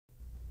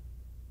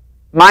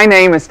My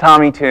name is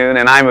Tommy Toon,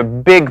 and I'm a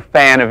big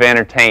fan of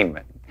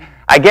entertainment.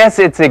 I guess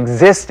it's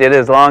existed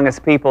as long as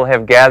people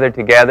have gathered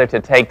together to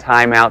take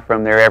time out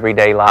from their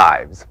everyday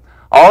lives.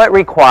 All it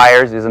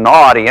requires is an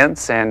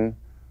audience and,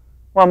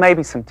 well,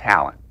 maybe some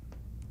talent.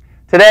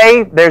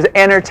 Today, there's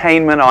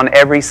entertainment on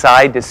every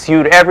side to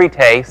suit every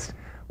taste.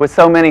 With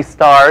so many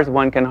stars,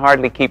 one can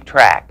hardly keep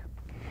track.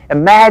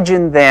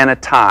 Imagine then a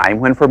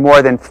time when for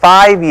more than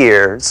 5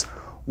 years,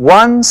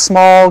 one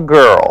small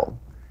girl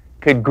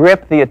could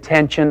grip the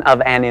attention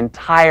of an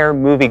entire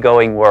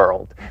movie-going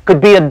world,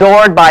 could be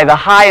adored by the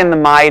high and the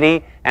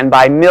mighty and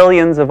by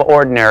millions of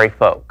ordinary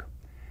folk.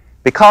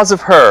 Because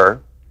of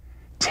her,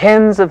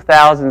 tens of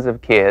thousands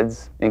of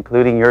kids,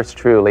 including yours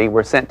truly,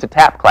 were sent to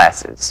tap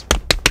classes.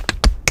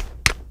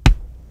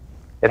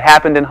 It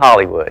happened in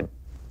Hollywood,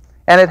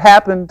 and it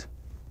happened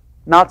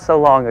not so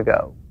long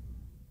ago.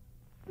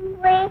 We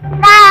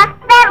thought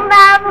that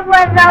love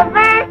was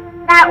over,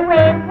 that we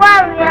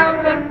were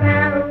really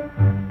through.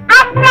 I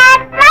said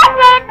I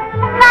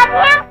didn't love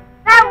him,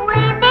 that we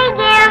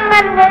began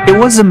the new. It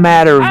was a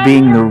matter of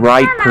being the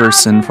right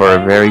person for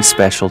a very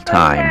special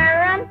time,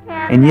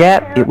 and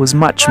yet it was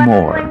much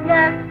more.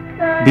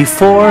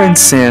 Before and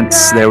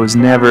since, there was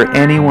never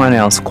anyone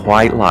else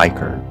quite like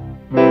her.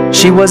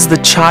 She was the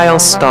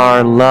child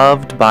star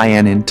loved by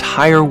an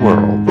entire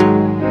world.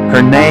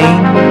 Her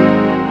name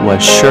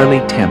was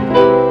Shirley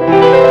Temple.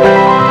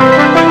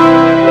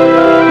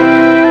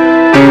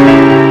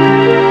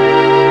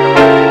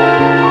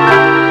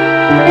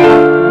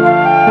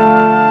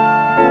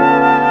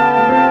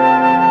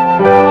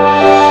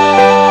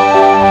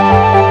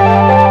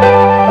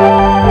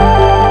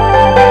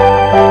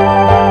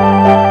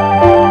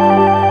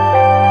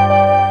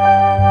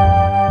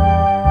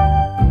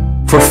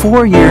 For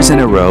 4 years in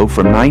a row,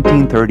 from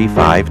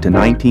 1935 to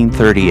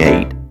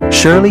 1938,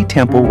 Shirley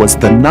Temple was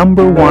the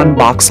 #1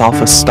 box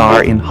office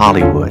star in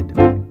Hollywood.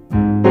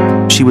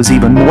 She was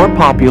even more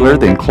popular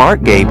than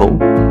Clark Gable,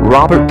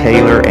 Robert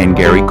Taylor, and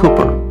Gary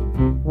Cooper.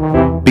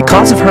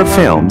 Because of her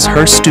films,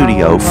 her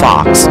studio,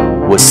 Fox,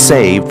 was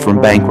saved from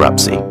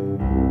bankruptcy.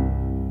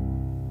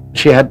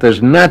 She had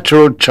this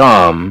natural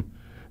charm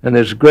and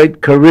this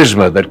great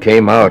charisma that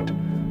came out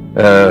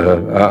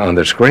on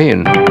the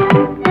screen.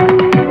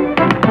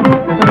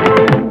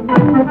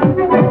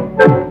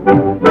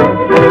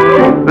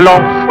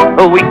 Lost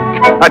a week,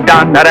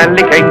 down that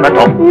alley came a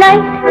top.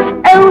 Nice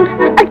old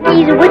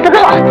geezer with a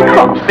glossy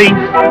crop.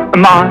 Cease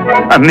my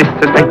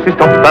Mrs. Sexy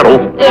stop at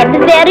all. And a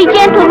very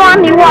gentle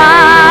bonny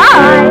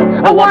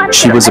wine.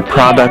 She was a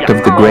product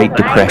of the Great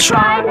Depression.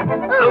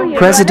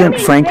 President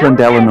Franklin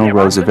Delano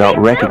Roosevelt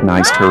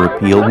recognized her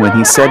appeal when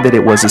he said that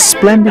it was a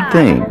splendid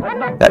thing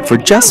that for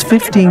just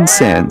 15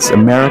 cents,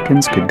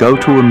 Americans could go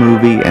to a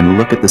movie and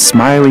look at the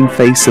smiling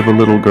face of a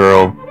little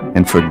girl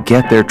and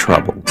forget their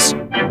troubles.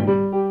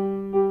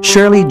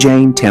 Shirley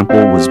Jane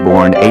Temple was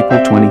born April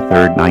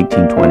 23,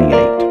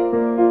 1928.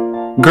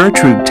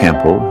 Gertrude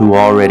Temple, who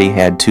already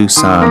had 2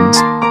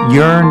 sons,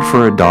 yearned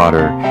for a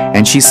daughter,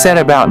 and she set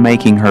about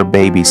making her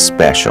baby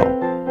special.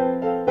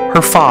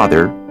 Her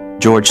father,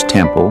 George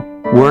Temple,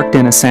 worked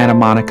in a Santa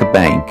Monica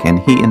bank, and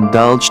he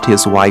indulged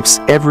his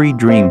wife's every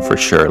dream for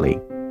Shirley.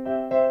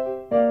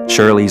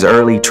 Shirley's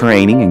early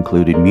training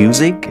included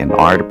music and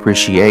art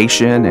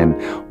appreciation and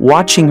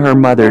watching her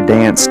mother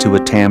dance to a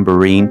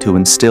tambourine to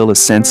instill a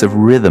sense of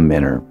rhythm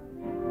in her.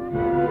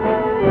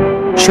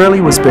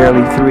 Shirley was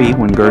barely 3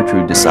 when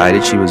Gertrude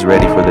decided she was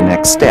ready for the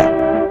next step.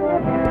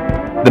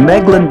 The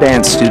Meglin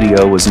Dance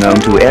Studio was known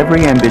to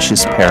every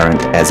ambitious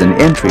parent as an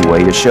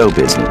entryway to show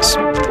business.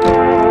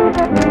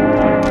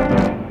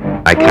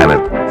 I kind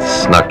of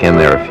snuck in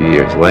there a few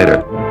years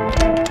later.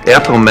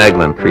 Ethel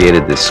Meglin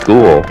created this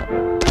school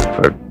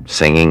for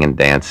singing and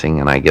dancing,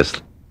 and I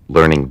guess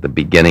learning the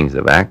beginnings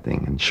of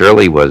acting. And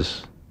Shirley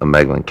was a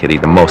Meglin kitty,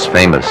 the most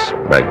famous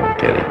Meglin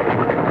kitty.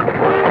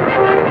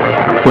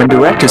 When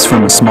directors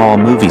from a small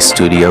movie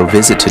studio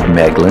visited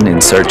Meglin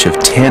in search of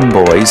 10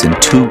 boys and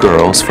 2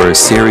 girls for a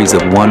series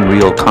of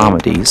one-reel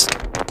comedies,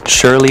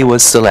 Shirley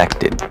was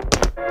selected.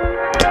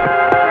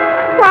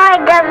 Why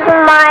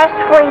doesn't my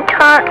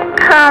sweetheart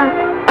come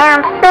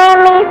and see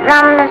me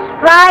from this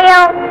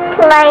vile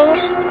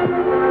place?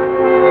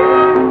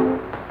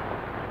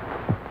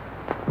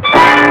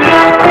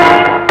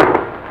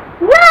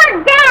 Your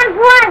dance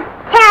was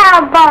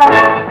terrible.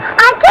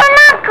 I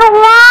cannot go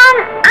on.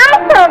 I'm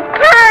so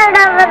tired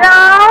of it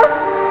all.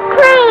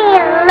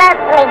 Please let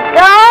me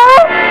go.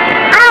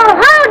 I'll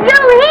hold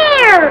you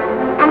here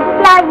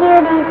until you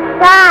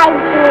decide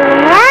to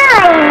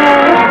marry me.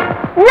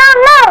 No,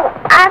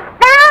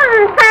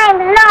 1,000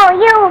 times no,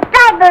 you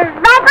viper.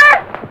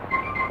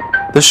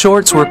 The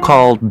shorts were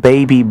called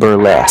baby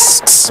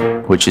burlesques,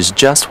 which is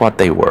just what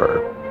they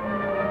were.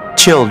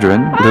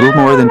 Children, little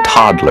more than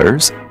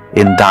toddlers,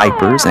 in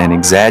diapers and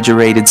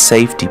exaggerated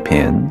safety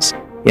pins,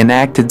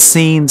 enacted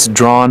scenes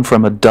drawn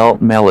from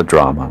adult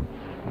melodrama.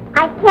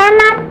 I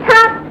cannot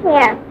talk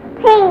here.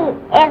 He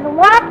is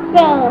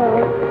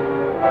watching.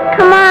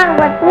 Come on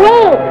with me.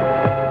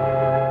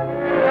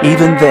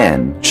 Even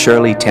then,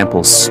 Shirley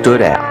Temple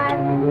stood out.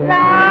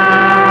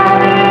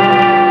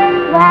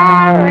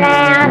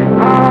 around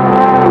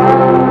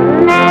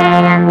home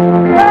and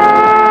go.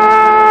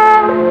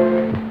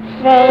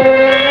 Say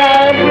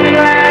they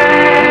learn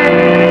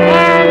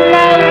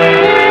and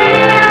they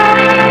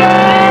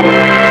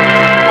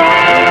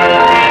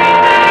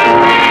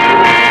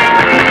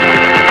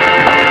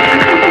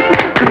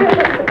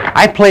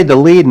I played the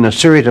lead in a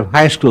series of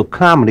high school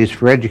comedies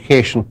for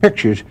educational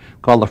pictures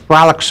called The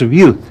Frolics of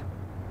Youth.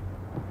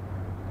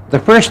 The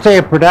first day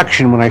of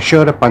production, when I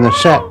showed up on the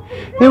set,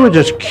 there was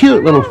this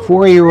cute little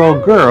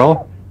 4-year-old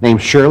girl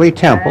named Shirley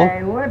Temple,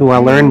 who I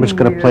learned was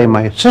going to play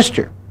my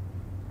sister.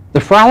 The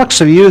Frolics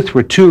of Youth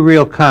were 2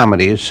 real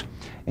comedies,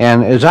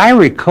 and as I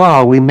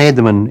recall, we made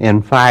them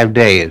in 5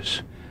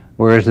 days,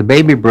 whereas the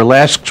Baby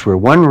Burlesques were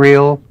 1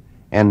 reel,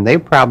 and they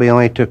probably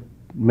only took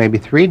maybe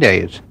 3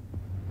 days.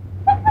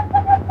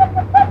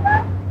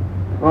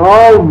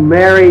 Oh,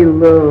 Mary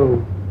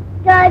Lou.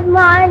 Good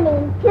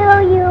morning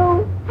to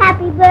you.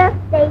 Happy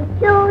birthday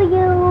to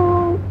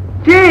you.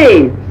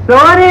 Gee, so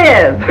it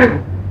is.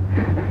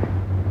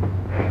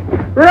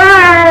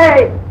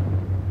 Right.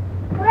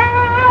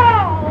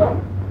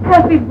 Hooray!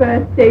 Happy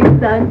birthday,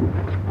 son.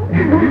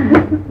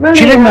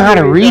 She didn't know how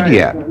to read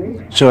yet,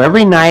 so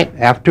every night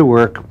after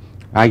work,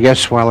 I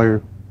guess while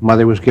her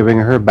mother was giving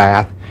her a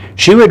bath,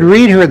 she would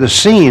read her the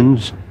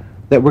scenes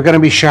that were going to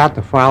be shot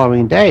the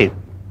following day.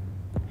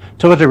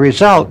 So as a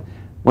result,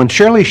 when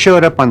Shirley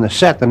showed up on the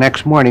set the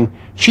next morning,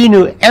 she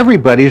knew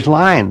everybody's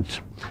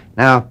lines.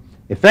 Now,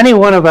 if any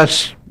one of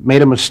us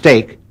made a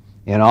mistake,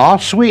 in all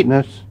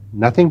sweetness,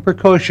 nothing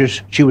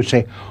precocious, she would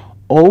say,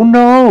 "Oh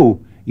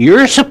no,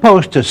 you're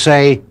supposed to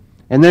say,"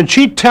 and then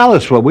she'd tell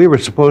us what we were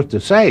supposed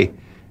to say.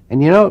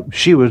 And you know,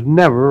 she was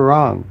never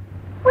wrong.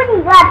 What do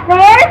you got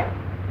there?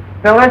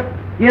 Phyllis,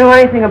 you know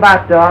anything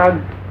about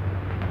dogs?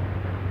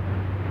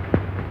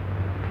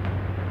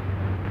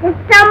 Did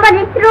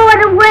somebody throw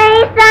it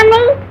away,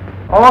 Sonny?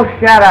 Oh,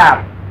 shut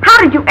up. How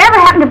did you ever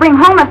happen to bring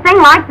home a thing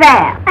like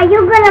that? Are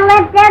you going to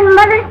let Dad and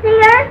Mother see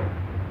her?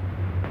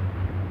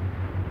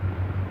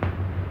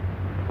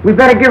 We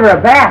better give her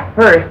a bath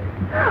first.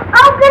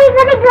 Oh, goody,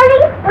 goody,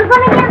 goody. We're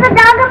going to give the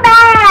dog a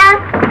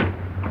bath.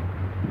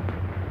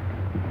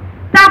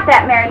 Stop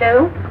that, Mary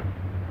Lou.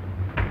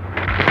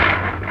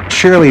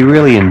 Shirley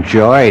really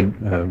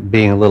enjoyed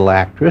being a little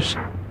actress.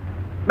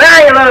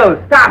 Mary Lou,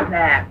 stop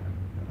that.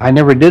 I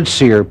never did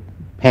see her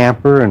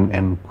pamper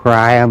and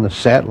cry on the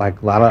set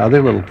like a lot of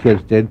other little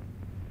kids did.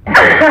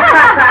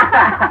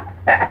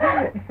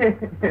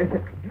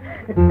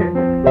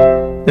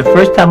 The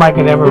first time I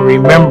can ever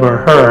remember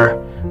her,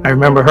 I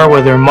remember her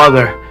with her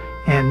mother,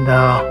 and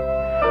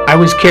I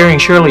was carrying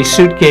Shirley's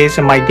suitcase,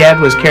 and my dad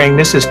was carrying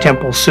Mrs.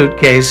 Temple's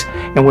suitcase,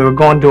 and we were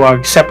going to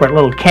our separate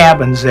little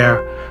cabins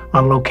there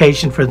on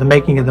location for the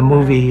making of the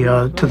movie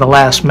To the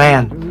Last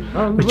Man,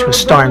 which was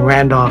starring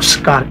Randolph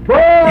Scott.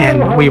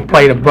 And we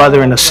played a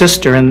brother and a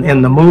sister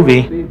in the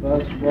movie.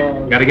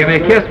 Gotta give me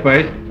a kiss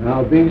first.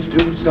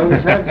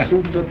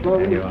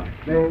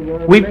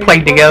 We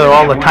played together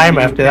all the time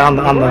after that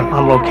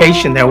on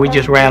location there. We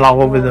just ran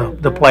all over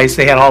the place.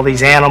 They had all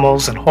these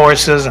animals and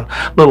horses and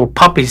little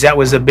puppies. That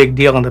was a big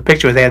deal in the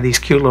picture. They had these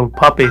cute little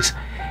puppies.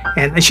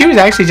 And she was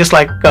actually just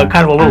like kind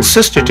of a little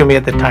sister to me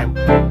at the time.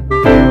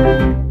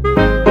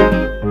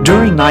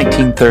 During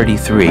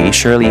 1933,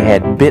 Shirley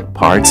had bit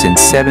parts in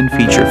 7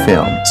 feature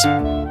films.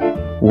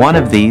 One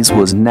of these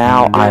was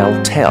Now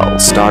I'll Tell,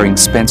 starring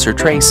Spencer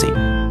Tracy.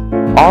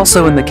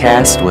 Also in the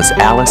cast was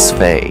Alice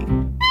Faye.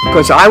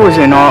 Because I was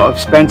in awe of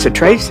Spencer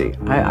Tracy.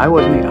 I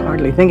wasn't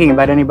hardly thinking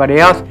about anybody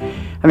else.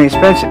 I mean,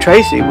 Spencer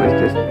Tracy was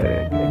just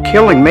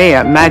killing me.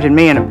 Imagine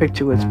me in a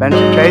picture with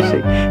Spencer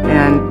Tracy.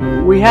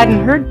 And we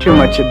hadn't heard too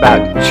much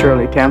about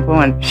Shirley Temple,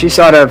 and she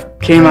sort of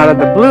came out of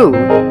the blue.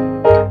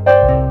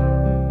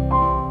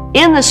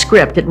 In the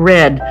script, it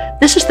read,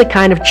 "This is the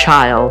kind of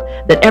child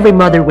that every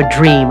mother would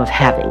dream of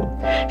having.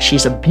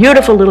 She's a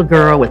beautiful little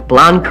girl with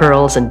blonde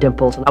curls and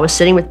dimples." And I was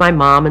sitting with my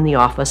mom in the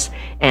office,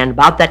 and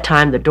about that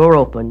time the door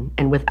opened,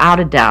 and without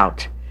a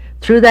doubt,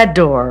 through that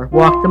door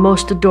walked the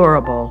most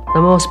adorable, the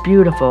most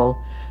beautiful,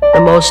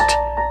 the most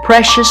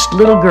precious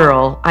little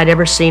girl I'd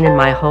ever seen in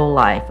my whole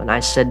life. And I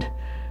said,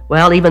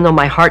 well, even though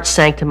my heart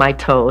sank to my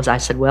toes, I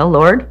said, well,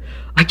 Lord,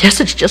 I guess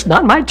it's just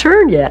not my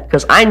turn yet,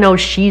 because I know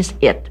she's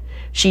it.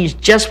 She's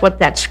just what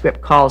that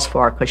script calls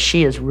for, because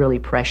she is really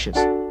precious.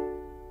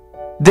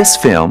 This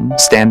film,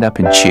 Stand Up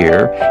and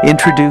Cheer,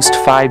 introduced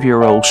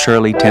 5-year-old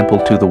Shirley Temple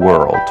to the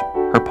world.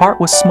 Her part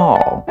was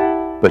small,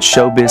 but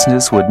show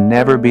business would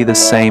never be the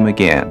same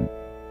again.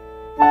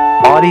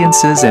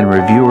 Audiences and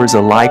reviewers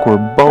alike were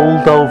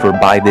bowled over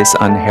by this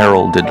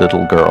unheralded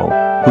little girl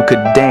who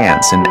could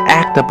dance and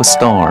act up a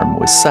storm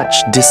with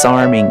such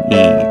disarming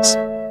ease.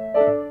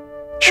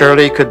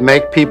 Shirley could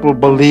make people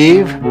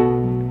believe,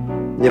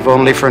 if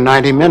only for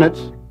 90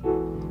 minutes,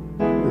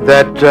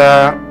 that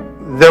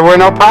there were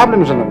no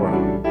problems in the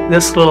world.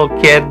 This little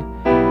kid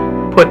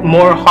put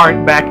more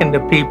heart back into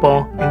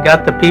people and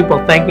got the people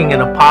thinking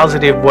in a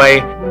positive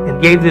way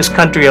and gave this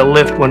country a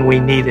lift when we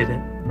needed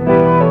it.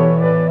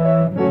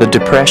 The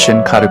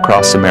Depression cut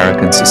across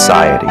American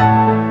society,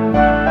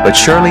 but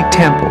Shirley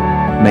Temple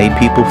made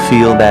people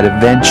feel that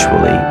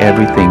eventually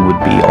everything would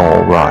be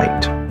all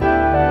right.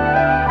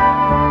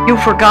 You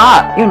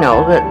forgot,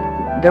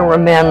 that there were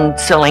men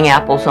selling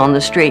apples on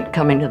the street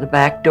coming to the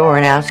back door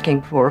and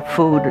asking for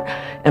food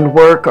and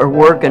work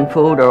and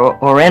food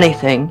or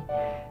anything.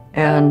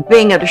 And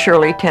being at a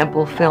Shirley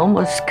Temple film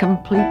was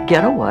complete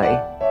getaway.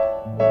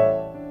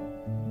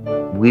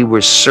 We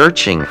were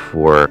searching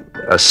for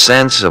a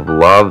sense of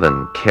love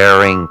and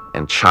caring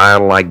and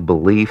childlike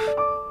belief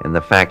in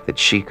the fact that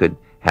she could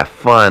have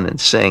fun and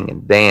sing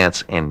and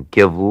dance and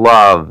give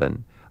love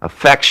and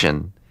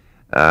affection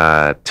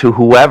to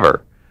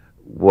whoever.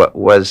 What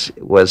was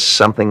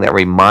something that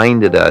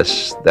reminded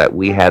us that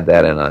we had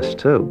that in us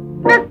too.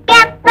 Look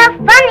at the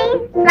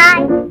funny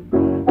side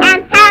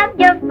and have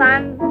your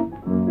fun.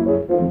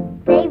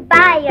 Stay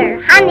by your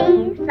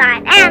honey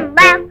side and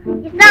laugh,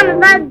 you son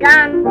of a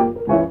gun.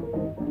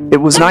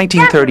 It was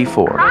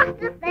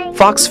 1934.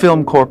 Fox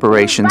Film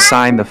Corporation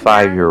signed the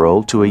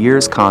 5-year-old to a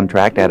year's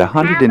contract at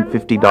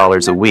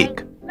 $150 a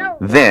week,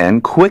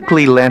 then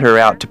quickly lent her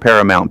out to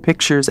Paramount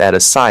Pictures at a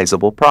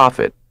sizable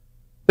profit.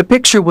 The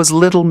picture was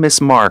Little Miss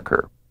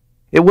Marker.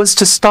 It was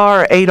to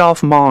star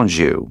Adolphe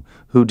Menjou,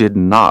 who did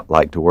not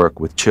like to work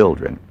with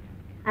children.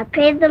 I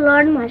prayed the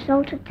Lord my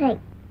soul to take.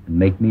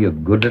 Make me a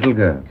good little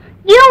girl.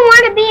 You don't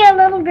want to be a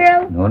little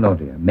girl? No, no,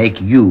 dear. Make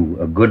you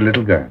a good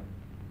little girl.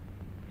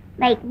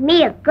 Make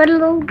me a good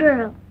little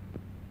girl.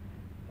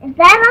 Is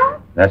that all?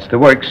 That's the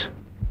works.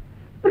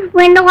 But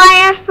when do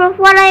I ask for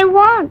what I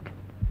want?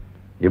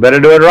 You better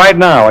do it right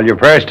now while your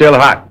prayer's still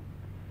hot.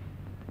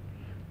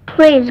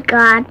 Please,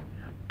 God.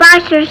 Buy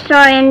Sir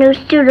Sorry a new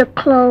suit of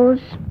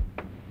clothes.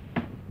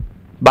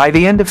 By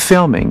the end of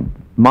filming,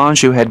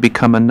 Menjou had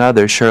become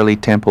another Shirley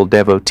Temple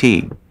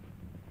devotee.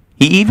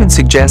 He even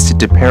suggested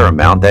to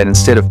Paramount that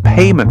instead of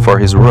payment for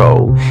his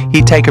role,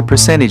 he'd take a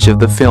percentage of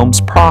the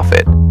film's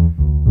profit.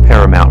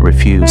 Paramount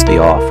refused the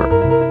offer.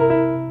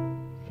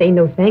 Say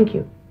no thank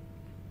you.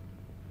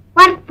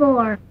 What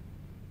for?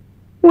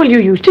 Well, you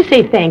used to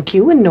say thank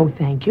you and no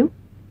thank you.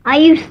 I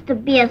used to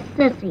be a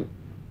sissy.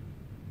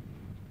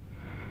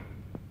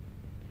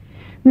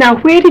 Now,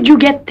 where did you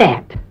get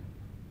that?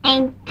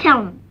 Ain't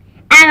tellin'.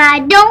 And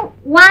I don't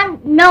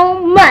want no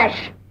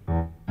mush.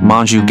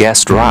 Menjou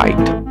guessed right.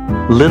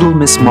 Little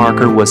Miss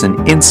Marker was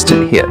an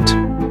instant hit.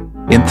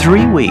 In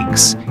 3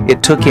 weeks,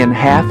 it took in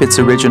half its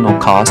original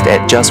cost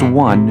at just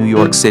one New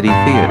York City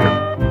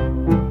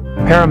theater.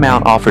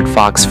 Paramount offered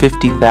Fox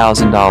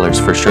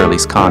 $50,000 for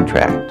Shirley's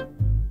contract.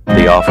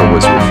 The offer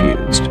was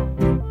refused.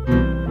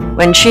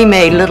 When she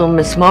made Little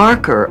Miss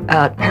Marker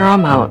at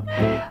Paramount,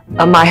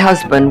 my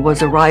husband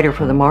was a writer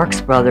for the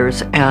Marx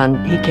Brothers,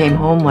 and he came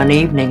home one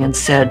evening and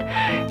said,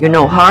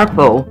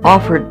 Harpo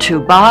offered to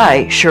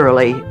buy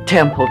Shirley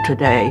Temple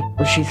today.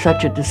 Well, she's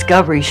such a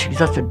discovery. She's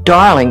such a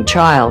darling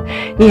child.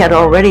 He had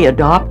already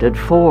adopted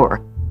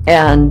 4.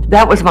 And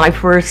that was my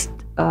first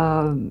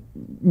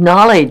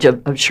knowledge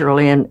of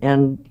Shirley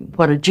and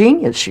what a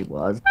genius she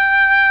was.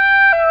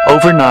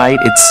 Overnight,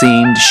 it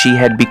seemed she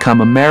had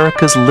become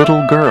America's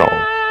little girl.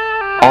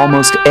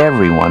 Almost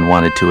everyone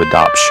wanted to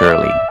adopt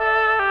Shirley.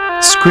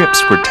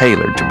 Scripts were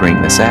tailored to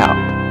bring this out.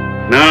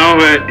 Now,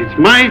 it's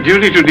my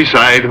duty to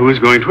decide who is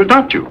going to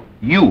adopt you.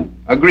 You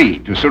agree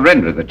to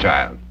surrender the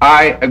child.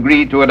 I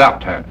agree to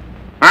adopt her.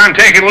 I'm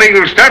taking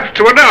legal steps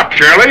to adopt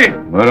Shirley.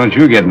 Why don't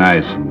you get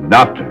nice and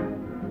adopt her?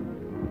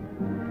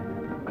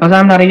 Because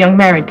I'm not a young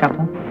married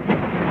couple.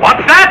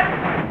 What's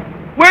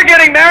that? We're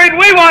getting married.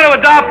 We want to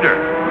adopt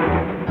her.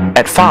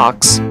 At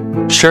Fox,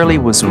 Shirley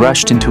was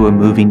rushed into a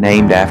movie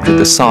named after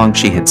the song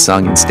she had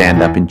sung in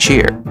Stand Up and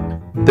Cheer.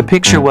 The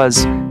picture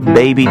was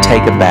Baby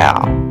Take a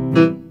Bow.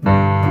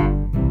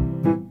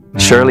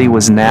 Shirley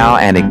was now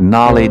an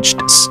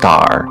acknowledged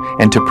star,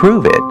 and to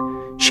prove it,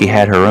 she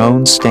had her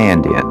own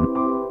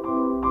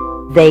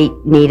stand-in. They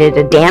needed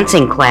a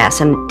dancing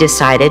class and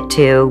decided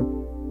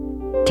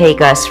to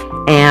take us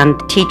and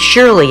teach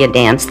Shirley a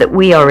dance that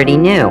we already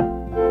knew.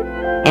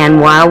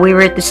 And while we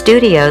were at the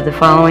studio the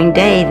following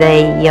day,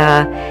 they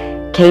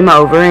came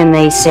over and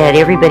they said,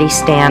 everybody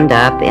stand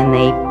up, and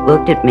they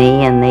looked at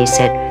me and they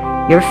said,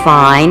 you're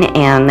fine,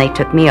 and they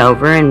took me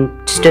over and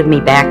stood me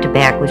back to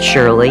back with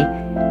Shirley.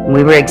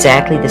 We were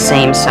exactly the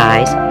same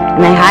size,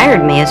 and they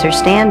hired me as her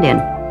stand-in.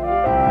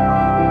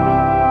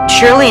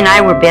 Shirley and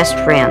I were best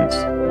friends.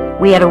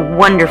 We had a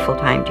wonderful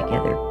time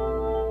together.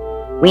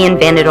 We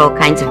invented all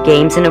kinds of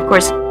games, and of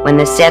course, when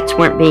the sets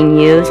weren't being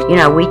used,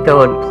 we'd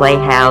go and play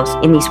house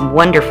in these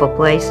wonderful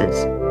places.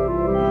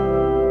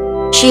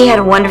 She had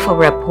a wonderful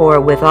rapport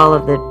with all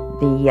of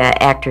the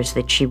actors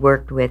that she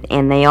worked with,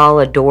 and they all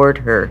adored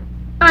her.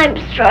 I'm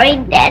sorry,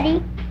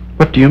 Daddy.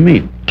 What do you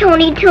mean?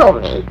 Tony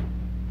told me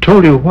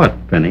Told you what,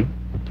 Penny?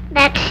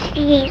 that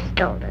she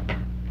stole it.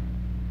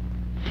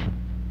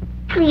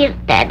 Please,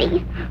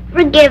 Daddy,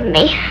 forgive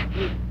me.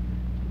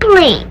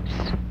 Please.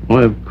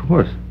 Why, of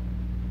course.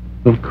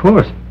 Of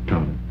course,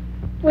 Tony.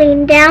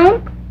 Lean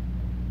down.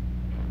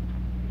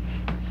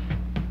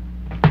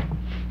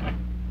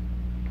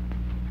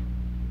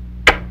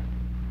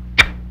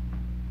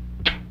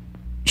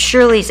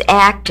 Shirley's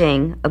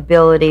acting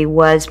ability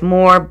was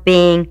more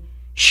being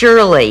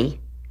Shirley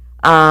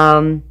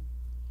in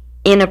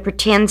a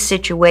pretend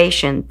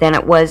situation than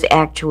it was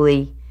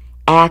actually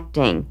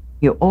acting.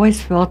 You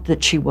always felt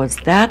that she was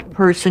that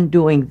person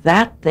doing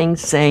that thing,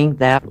 saying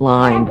that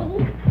line.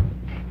 Daddy,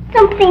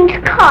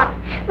 something's caught.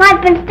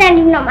 I've been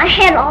standing on my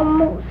head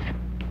almost.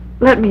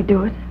 Let me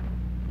do it.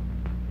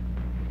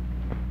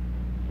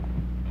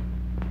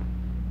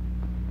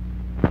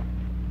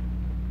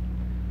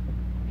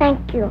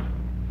 Thank you.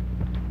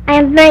 I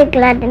am very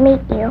glad to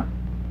meet you.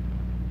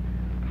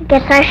 I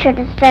guess I should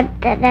have said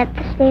that at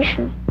the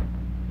station.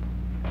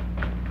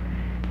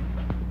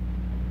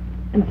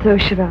 And so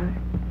should I.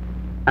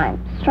 I'm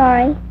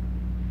sorry.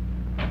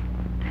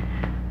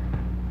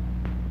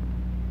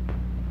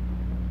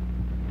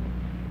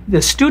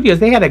 The studios,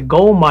 they had a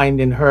gold mine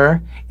in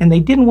her, and they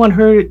didn't want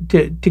her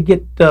to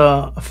get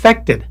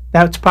affected.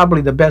 That's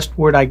probably the best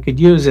word I could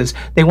use, is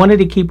they wanted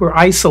to keep her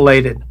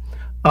isolated.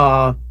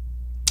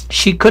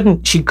 She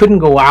couldn't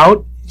go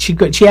out. She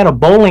had a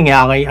bowling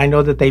alley, I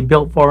know, that they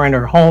built for her in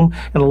her home,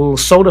 and a little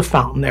soda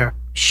fountain there.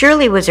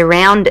 Shirley was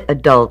around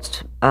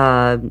adults,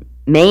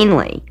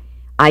 mainly.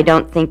 I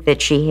don't think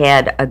that she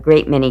had a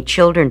great many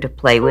children to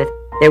play with.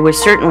 There was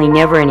certainly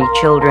never any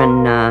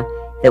children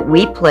that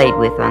we played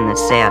with on the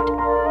set.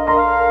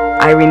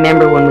 I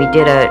remember when we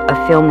did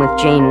a film with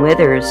Jane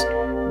Withers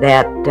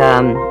that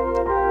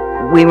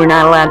we were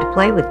not allowed to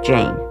play with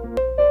Jane.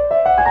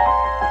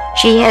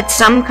 She had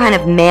some kind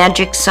of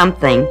magic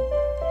something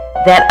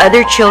that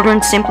other children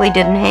simply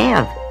didn't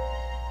have.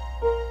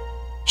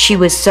 She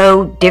was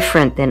so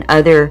different than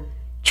other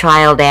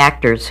child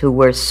actors who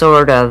were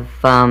sort of,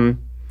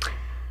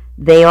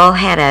 they all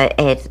had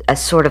a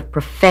sort of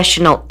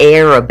professional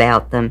air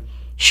about them.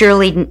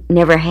 Shirley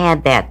never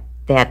had that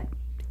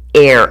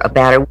air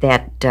about her,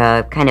 that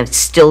kind of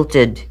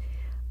stilted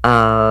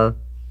actory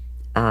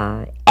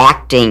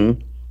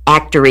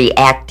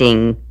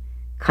acting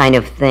kind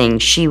of thing.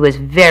 She was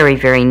very,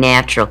 very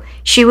natural.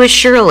 She was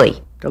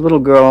Shirley. The little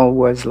girl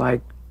was like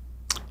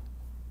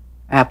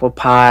apple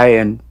pie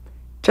and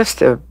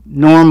just a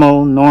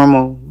normal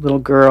little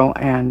girl,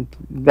 and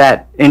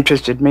that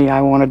interested me. I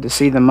wanted to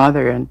see the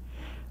mother, and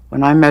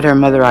when I met her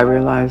mother, I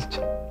realized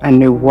I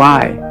knew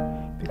why,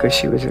 because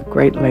she was a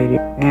great lady,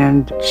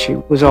 and she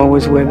was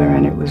always with her,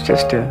 and it was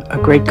just a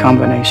great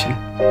combination.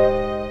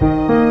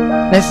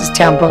 Mrs.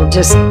 Temple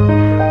just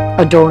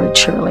adored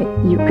Shirley.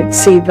 You could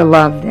see the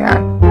love there.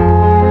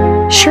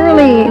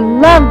 Shirley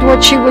loved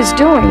what she was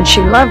doing.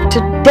 She loved to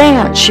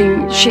dance. She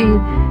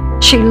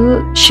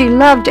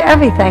loved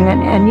everything,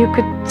 and you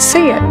could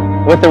see it.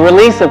 With the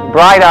release of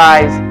Bright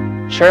Eyes,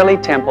 Shirley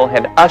Temple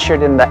had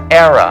ushered in the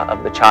era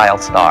of the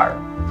child star.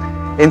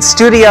 In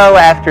studio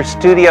after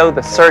studio,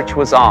 the search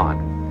was on.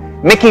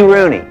 Mickey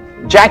Rooney,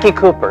 Jackie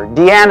Cooper,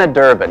 Deanna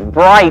Durbin,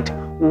 bright,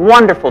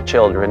 wonderful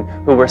children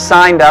who were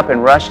signed up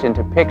and rushed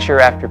into picture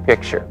after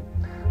picture.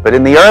 But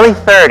in the early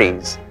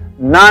 30s,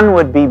 none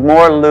would be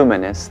more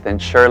luminous than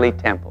Shirley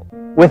Temple.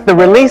 With the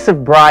release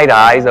of Bright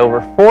Eyes,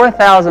 over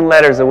 4,000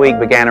 letters a week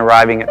began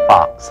arriving at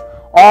Fox,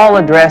 all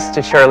addressed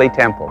to Shirley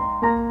Temple.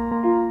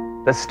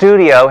 The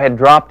studio had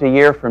dropped a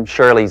year from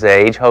Shirley's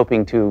age,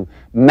 hoping to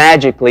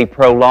magically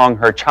prolong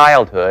her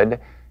childhood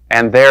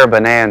and their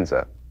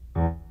bonanza.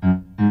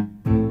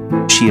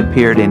 She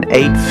appeared in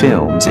 8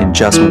 films in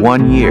just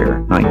 1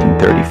 year,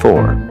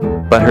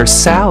 1934, but her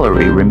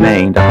salary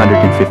remained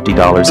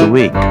 $150 a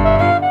week.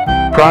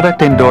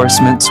 Product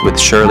endorsements with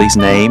Shirley's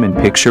name and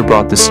picture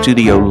brought the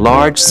studio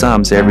large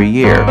sums every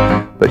year,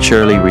 but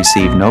Shirley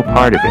received no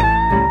part of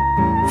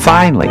it.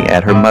 Finally,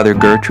 at her mother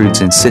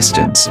Gertrude's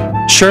insistence,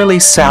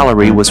 Shirley's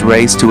salary was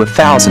raised to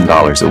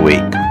 $1,000 a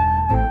week.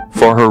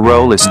 For her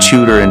role as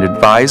tutor and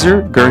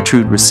advisor,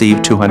 Gertrude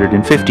received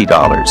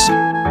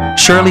 $250.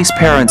 Shirley's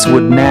parents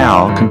would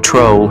now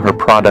control her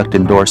product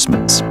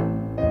endorsements.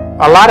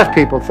 A lot of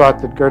people thought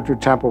that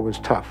Gertrude Temple was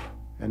tough,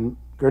 and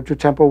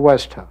Gertrude Temple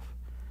was tough.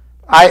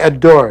 I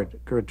adored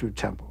Gertrude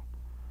Temple.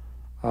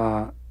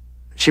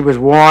 She was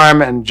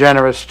warm and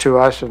generous to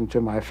us and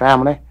to my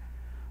family.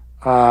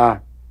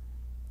 And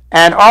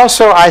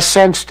also I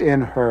sensed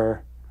in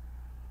her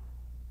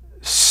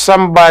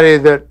somebody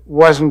that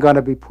wasn't going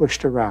to be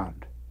pushed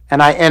around.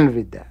 And I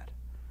envied that.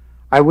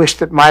 I wish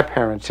that my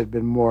parents had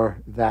been more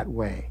that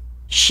way.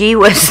 She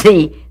was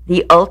the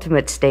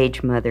ultimate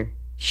stage mother.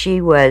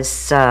 She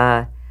was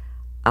there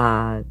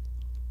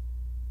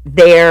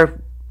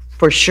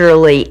for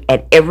Shirley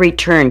at every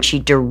turn. She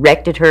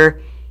directed her.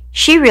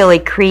 She really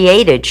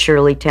created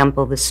Shirley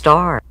Temple, the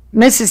star.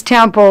 Mrs.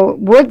 Temple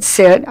would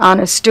sit on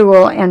a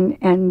stool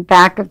in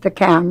back of the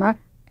camera,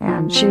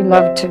 and she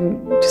loved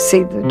to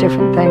see the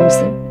different things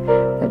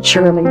that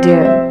Shirley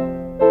did.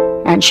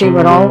 And she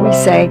would always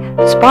say,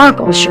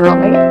 "Sparkle,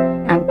 Shirley,"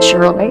 and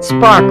Shirley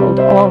sparkled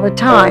all the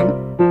time.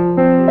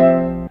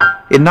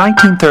 In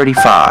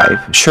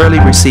 1935, Shirley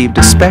received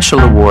a special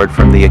award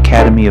from the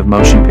Academy of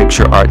Motion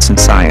Picture Arts and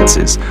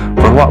Sciences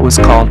for what was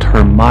called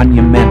her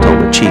monumental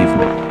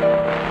achievement.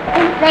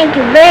 Thank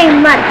you very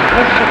much,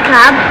 Mr.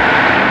 Cobb.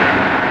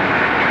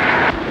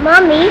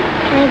 Mommy,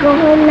 can I go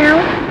home now?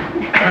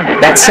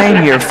 That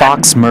same year,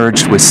 Fox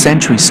merged with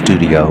Century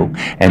Studio,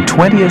 and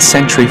 20th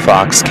Century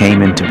Fox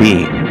came into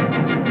being.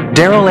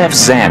 Darryl F.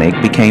 Zanuck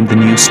became the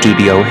new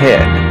studio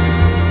head.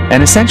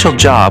 An essential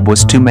job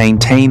was to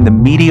maintain the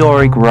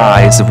meteoric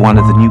rise of one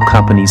of the new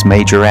company's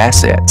major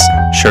assets,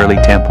 Shirley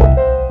Temple.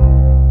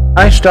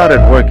 I started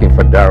working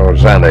for Darryl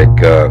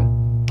Zanuck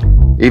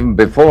even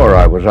before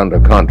I was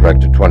under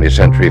contract to 20th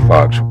Century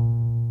Fox.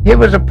 He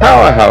was a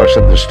powerhouse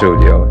at the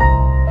studio.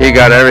 He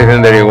got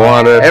everything that he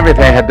wanted.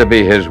 Everything had to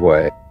be his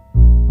way.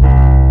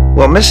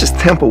 Well, Mrs.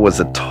 Temple was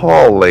a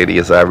tall lady,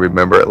 as I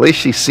remember. At least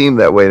she seemed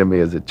that way to me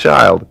as a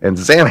child. And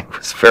Zanuck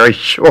was very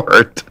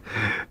short.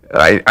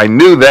 I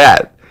knew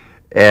that.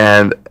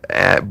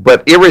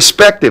 But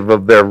irrespective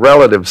of their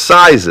relative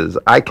sizes,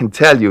 I can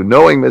tell you,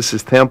 knowing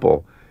Mrs.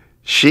 Temple,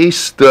 she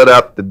stood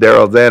up to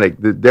Darryl Zanuck.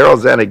 Darryl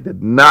Zanuck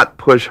did not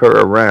push her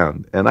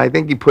around. And I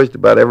think he pushed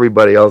about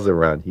everybody else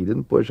around. He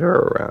didn't push her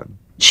around.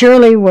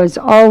 Shirley was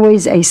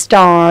always a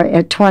star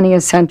at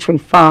 20th Century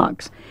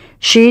Fox.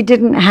 She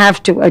didn't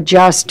have to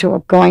adjust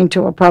to going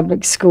to a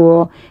public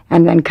school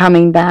and then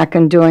coming back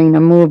and doing a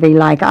movie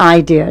like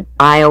I did.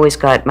 I always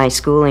got my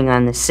schooling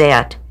on the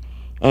set,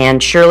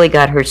 and Shirley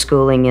got her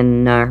schooling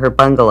in her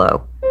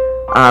bungalow.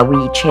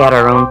 We each had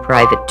our own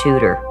private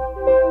tutor.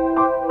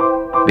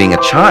 Being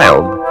a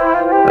child,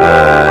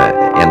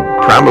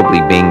 and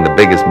probably being the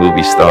biggest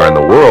movie star in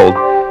the world,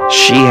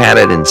 she had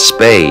it in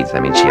spades. I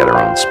mean, she had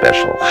her own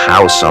special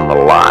house on the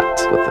lot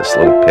with this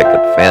little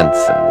picket fence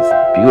and this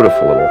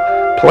beautiful little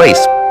place.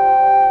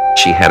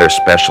 She had her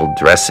special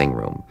dressing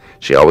room.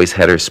 She always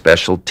had her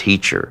special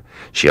teacher.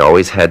 She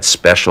always had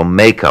special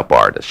makeup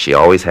artists. She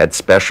always had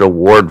special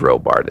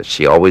wardrobe artists.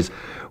 She always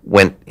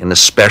went in a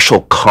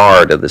special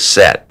car to the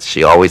set.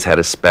 She always had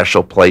a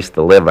special place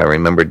to live. I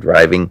remember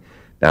driving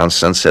down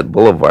Sunset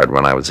Boulevard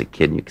when I was a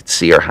kid, and you could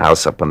see her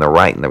house up on the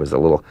right, and there was a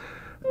little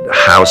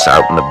house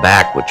out in the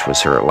back, which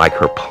was her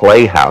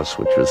playhouse,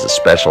 which was a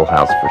special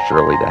house for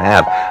Shirley to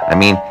have. I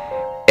mean,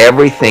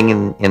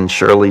 everything in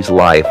Shirley's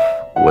life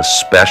was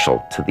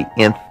special to the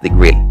nth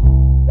degree.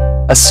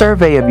 A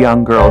survey of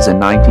young girls in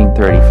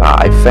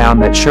 1935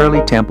 found that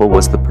Shirley Temple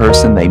was the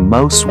person they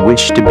most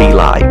wished to be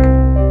like.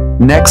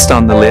 Next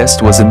on the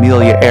list was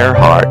Amelia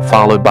Earhart,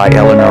 followed by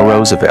Eleanor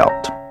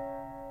Roosevelt.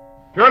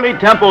 Shirley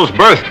Temple's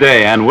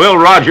birthday, and Will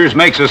Rogers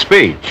makes a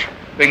speech.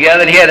 We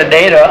gathered here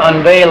today to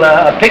unveil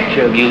a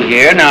picture of you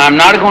here. Now, I'm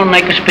not going to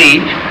make a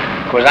speech,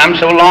 because I'm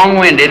so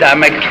long-winded. I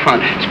make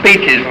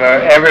speeches for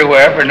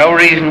everywhere for no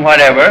reason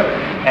whatever.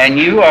 And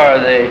you are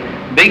the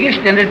biggest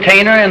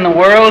entertainer in the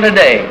world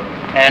today.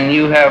 And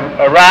you have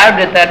arrived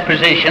at that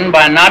position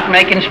by not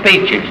making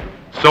speeches.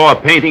 So a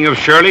painting of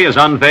Shirley is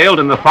unveiled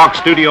in the Fox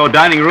Studio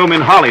dining room in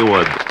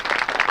Hollywood.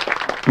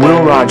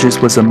 Will Rogers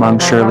was among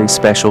Shirley's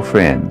special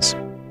friends.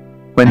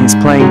 When his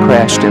plane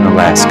crashed in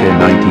Alaska in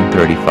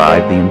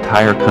 1935, the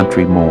entire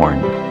country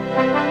mourned.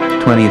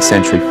 20th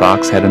Century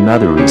Fox had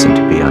another reason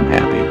to be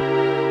unhappy.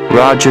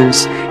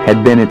 Rogers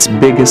had been its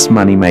biggest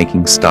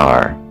money-making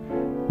star.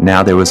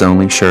 Now there was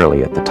only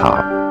Shirley at the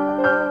top.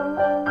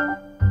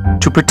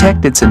 To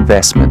protect its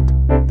investment,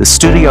 the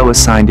studio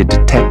assigned a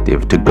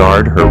detective to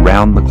guard her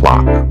round the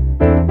clock.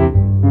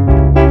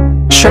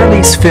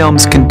 Shirley's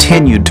films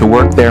continued to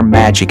work their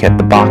magic at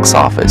the box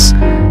office,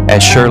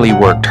 as Shirley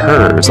worked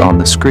hers on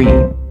the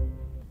screen.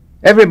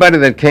 Everybody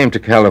that came to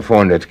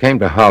California, came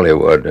to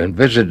Hollywood and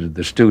visited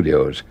the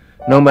studios,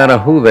 no matter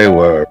who they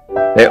were,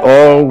 they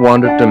all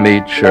wanted to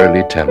meet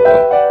Shirley Temple.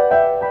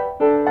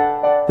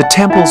 The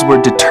Temples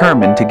were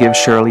determined to give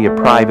Shirley a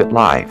private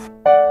life,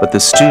 but the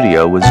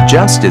studio was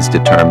just as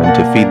determined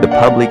to feed the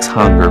public's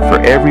hunger for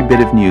every bit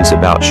of news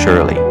about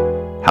Shirley.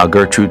 How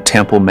Gertrude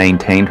Temple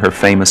maintained her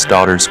famous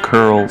daughter's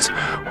curls,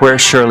 where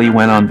Shirley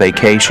went on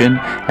vacation,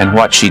 and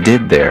what she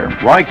did there.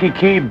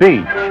 Waikiki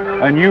Beach,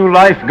 a new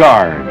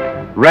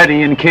lifeguard,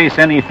 ready in case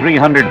any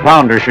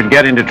 300-pounder should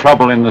get into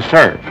trouble in the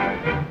surf.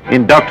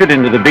 Inducted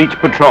into the beach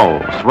patrol,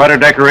 sweater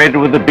decorated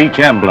with the beach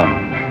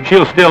emblem.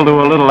 She'll still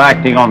do a little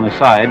acting on the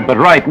side, but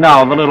right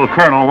now the little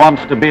colonel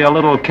wants to be a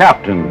little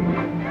captain.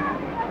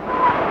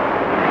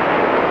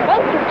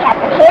 Thank you,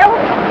 Captain Hill.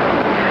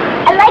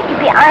 I'd like to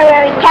be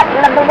honorary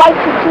captain of the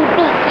Waikiki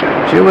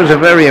Beach. She was a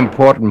very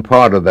important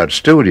part of that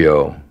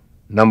studio.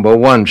 Number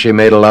one, she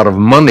made a lot of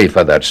money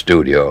for that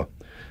studio.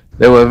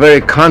 They were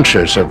very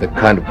conscious of the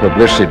kind of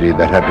publicity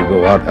that had to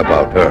go out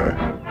about her.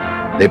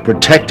 They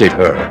protected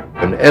her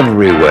in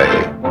every way.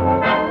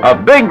 A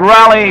big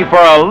rally for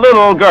a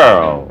little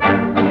girl.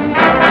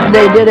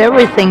 They did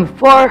everything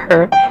for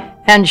her,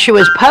 and she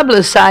was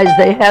publicized.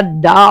 They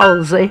had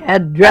dolls, they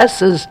had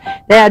dresses,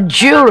 they had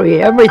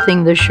jewelry,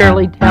 everything, the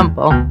Shirley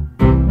Temple.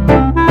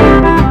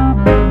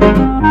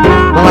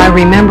 Well, I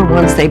remember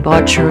once they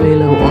bought Shirley a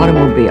little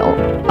automobile,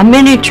 a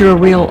miniature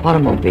real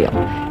automobile,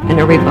 and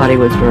everybody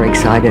was very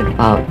excited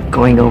about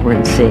going over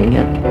and seeing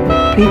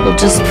it. People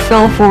just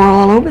fell for her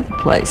all over the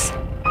place.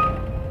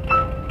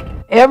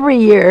 Every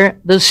year,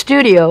 the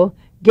studio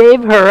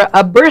gave her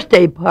a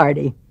birthday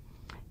party,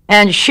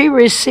 and she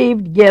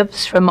received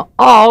gifts from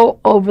all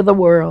over the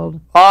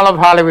world. All of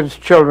Hollywood's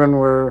children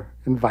were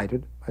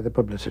invited by the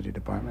publicity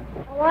department.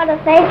 I want to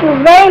thank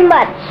you very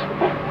much.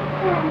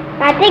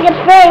 I think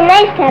it's very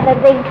nice to have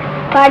a big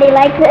party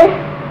like this.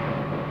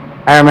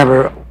 I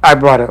remember I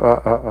brought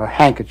a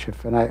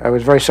handkerchief, and I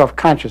was very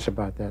self-conscious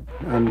about that.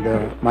 And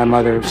my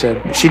mother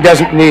said, she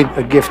doesn't need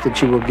a gift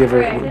that you will give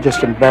her. It would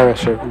just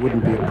embarrass her. It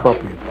wouldn't be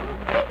appropriate.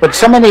 But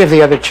so many of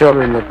the other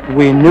children that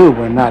we knew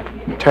were not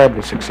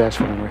terribly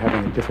successful and were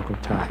having a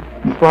difficult time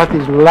brought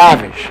these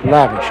lavish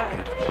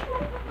gifts.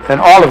 And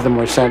all of them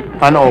were sent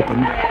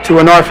unopened to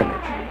an orphanage.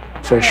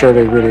 So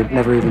Shirley really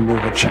never even knew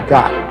what she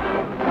got.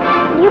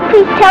 Will you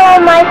please tell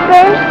all my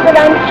friends that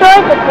I'm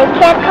sorry that they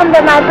can't come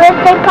to my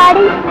birthday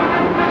party?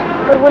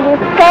 But will you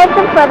thank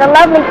them for the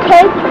lovely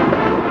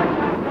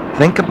cake?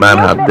 Think about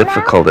how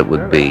difficult it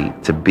would be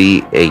to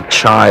be a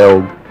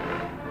child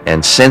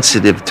and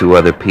sensitive to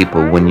other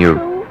people when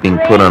you're being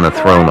put on a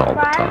throne all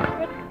the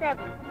time.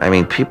 I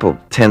mean, people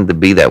tend to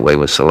be that way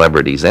with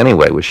celebrities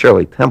anyway. With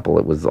Shirley Temple,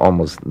 it was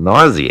almost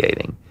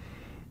nauseating.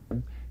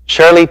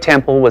 Shirley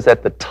Temple was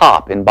at the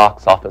top in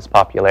box office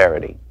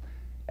popularity.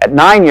 At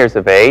 9 years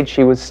of age,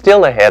 she was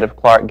still ahead of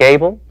Clark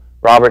Gable,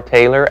 Robert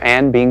Taylor,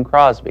 and Bing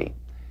Crosby.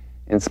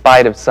 In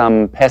spite of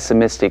some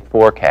pessimistic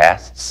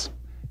forecasts,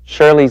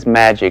 Shirley's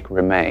magic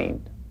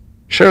remained.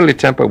 Shirley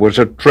Temple was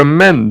a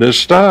tremendous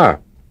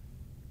star.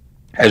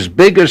 As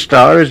big a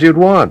star as you'd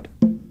want.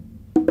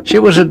 She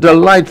was a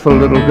delightful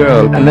little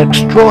girl, an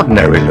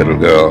extraordinary little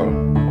girl.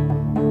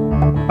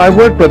 I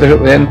worked with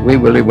her in Wee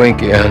Willie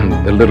Winkie and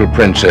the Little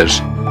Princess.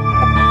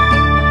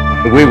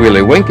 Wee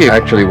Willie Winkie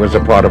actually was a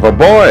part of a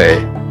boy,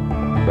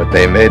 but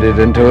they made it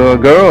into a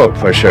girl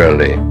for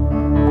Shirley.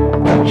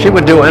 She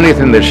would do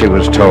anything that she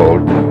was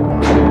told.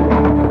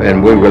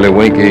 In Wee Willie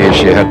Winkie,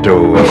 she had to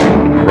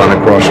run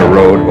across a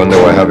road when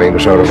they were having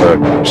sort of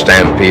a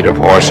stampede of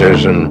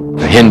horses and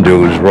the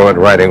Hindus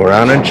riding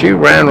around, and she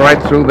ran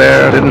right through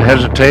there, didn't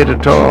hesitate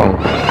at all.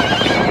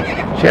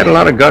 She had a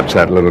lot of guts,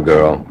 that little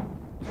girl.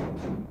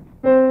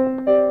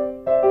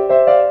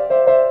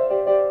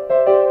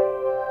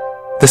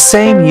 The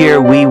same year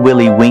Wee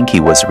Willie Winkie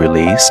was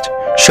released,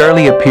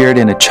 Shirley appeared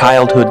in a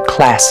childhood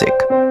classic,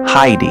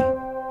 Heidi.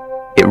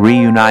 It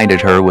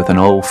reunited her with an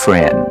old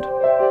friend.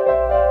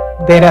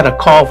 They'd had a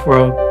call for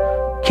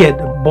a kid,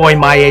 a boy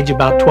my age,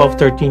 about 12,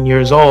 13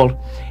 years old,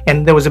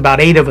 and there was about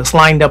 8 of us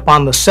lined up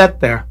on the set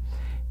there.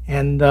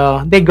 And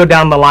they'd go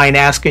down the line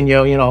asking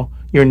you,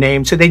 your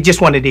name. So they just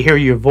wanted to hear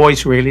your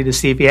voice, really, to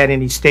see if you had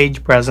any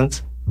stage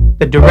presence.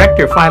 The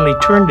director finally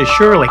turned to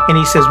Shirley, and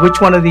he says,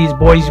 which one of these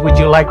boys would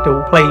you like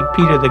to play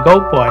Peter the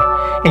Goat Boy?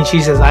 And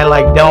she says, I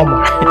like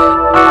Delmar.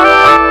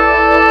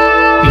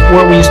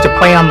 Before, we used to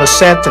play on the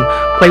sets and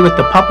play with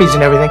the puppies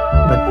and everything,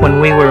 but when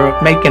we were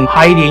making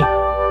Heidi,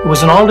 it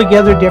was an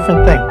altogether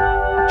different thing.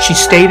 She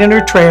stayed in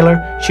her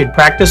trailer, she'd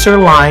practice her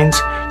lines,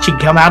 she'd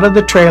come out of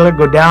the trailer,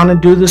 go down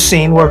and do the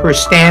scene where her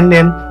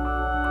stand-in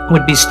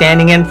would be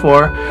standing in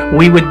for.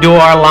 We would do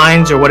our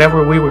lines or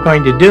whatever we were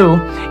going to do,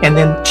 and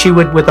then she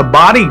would, with a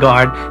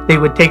bodyguard, they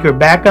would take her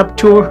back up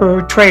to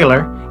her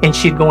trailer and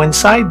she'd go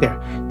inside there.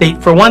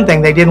 For one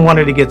thing, they didn't want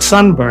her to get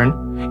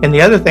sunburned, and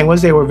the other thing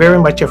was they were very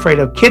much afraid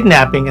of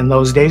kidnapping in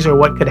those days or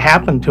what could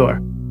happen to her.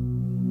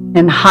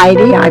 In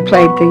Heidi, I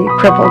played the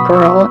crippled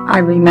girl. I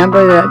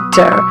remember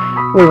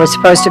that we were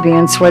supposed to be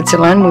in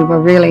Switzerland. We were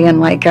really in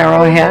Lake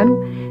Arrowhead.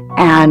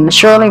 And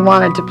Shirley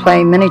wanted to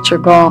play miniature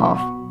golf.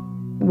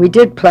 We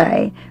did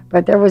play,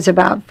 but there was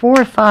about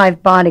 4 or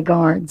 5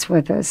 bodyguards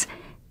with us.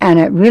 And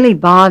it really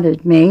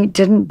bothered me. It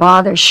didn't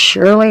bother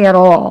Shirley at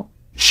all.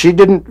 She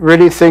didn't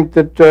really think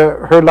that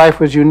her life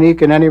was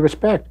unique in any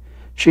respect.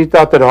 She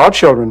thought that all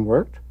children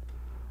worked,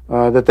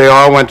 that they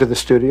all went to the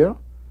studio.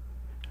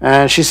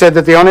 And she said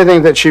that the only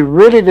thing that she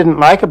really didn't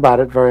like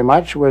about it very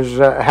much was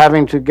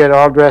having to get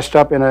all dressed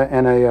up in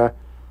a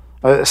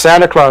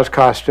Santa Claus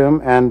costume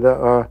and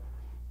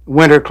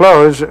winter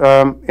clothes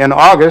in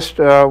August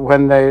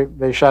when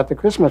they shot the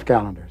Christmas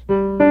calendars.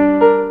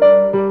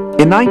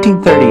 In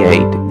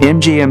 1938,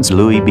 MGM's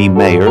Louis B.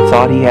 Mayer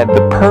thought he had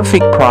the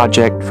perfect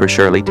project for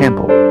Shirley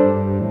Temple.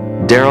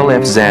 Darryl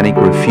F. Zanuck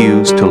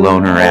refused to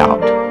loan her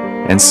out,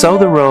 and so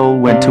the role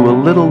went to a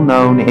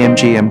little-known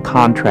MGM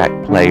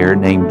contract player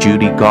named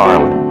Judy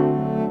Garland.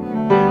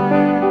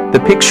 The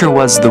picture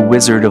was The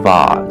Wizard of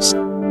Oz.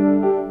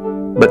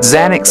 But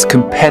Zanuck's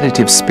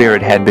competitive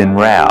spirit had been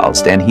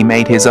roused, and he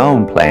made his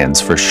own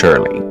plans for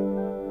Shirley.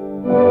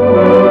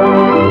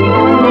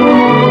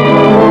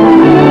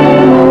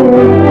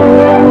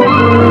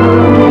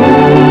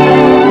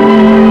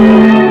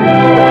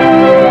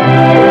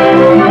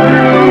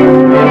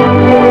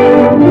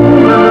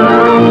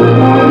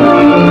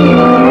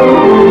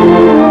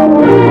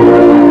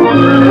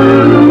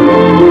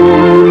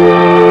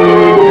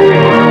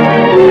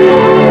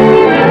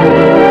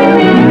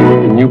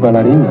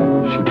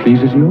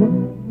 Pleases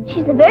you?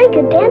 She's a very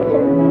good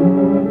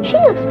dancer. She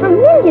looks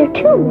familiar,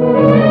 too.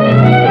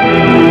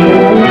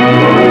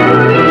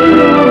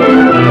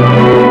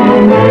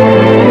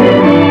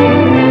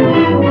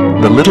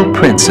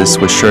 Princess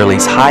was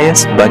Shirley's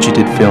highest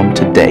budgeted film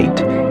to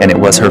date, and it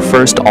was her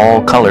first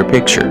all-color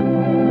picture.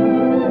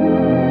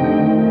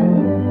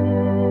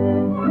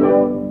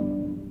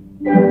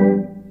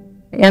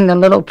 In The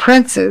Little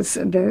Princess,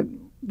 the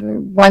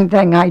one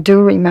thing I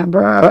do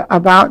remember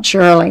about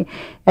Shirley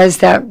is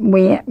that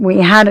we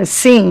had a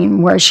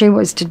scene where she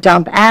was to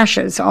dump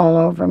ashes all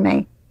over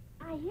me.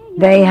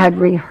 They had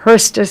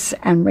rehearsed us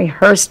and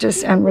rehearsed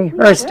us and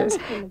rehearsed us.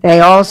 They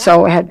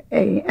also had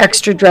an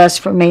extra dress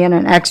for me and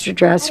an extra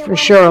dress for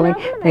Shirley.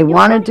 They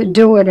wanted to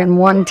do it in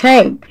one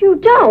take. You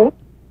don't?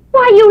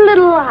 Why, you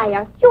little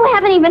liar. You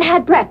haven't even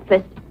had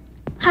breakfast.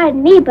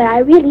 Pardon me, but I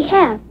really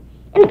have.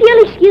 And if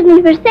you'll excuse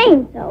me for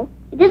saying so,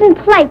 it isn't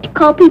polite to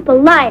call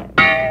people liars.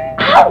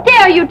 How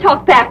dare you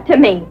talk back to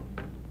me?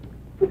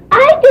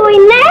 I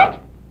doing that?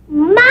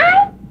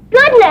 My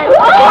goodness!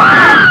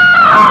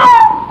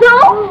 So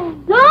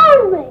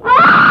sorry!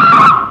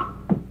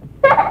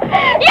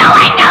 You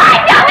ain't know I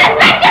got this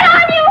picture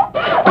on you!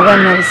 When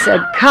they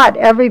said cut,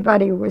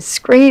 everybody was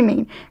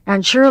screaming,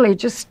 and Shirley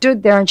just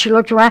stood there and she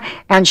looked around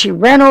and she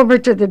ran over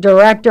to the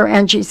director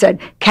and she said,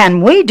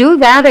 "Can we do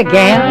that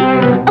again?"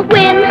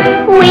 When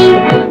we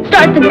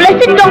start the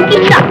blessed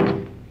donkey shot,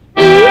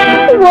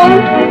 he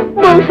won't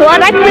move, so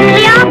I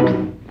quickly ops.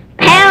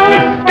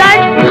 Pals start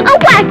a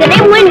wagon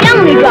and when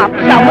down he drops.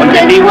 Someone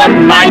said he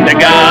wasn't mine to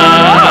go.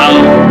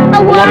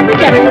 A water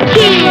devil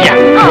kid,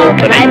 all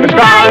kind of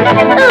fries.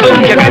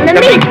 Ooh, you're in the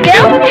meat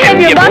bill, have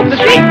your butt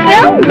street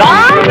bill.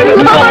 Long,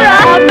 Laura,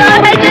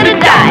 I should have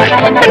died.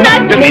 And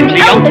not to meet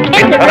the old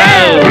kid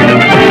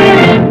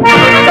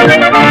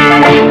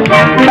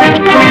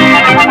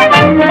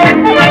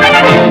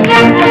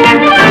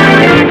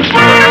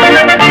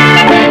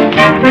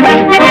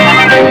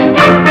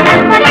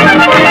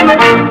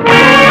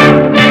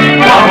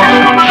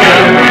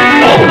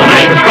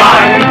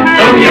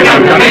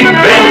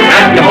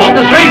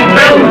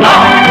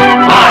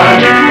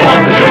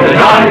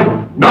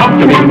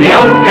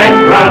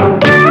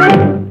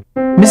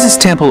Mrs.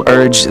 Temple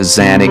urged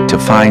Zanuck to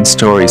find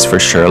stories for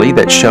Shirley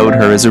that showed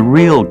her as a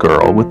real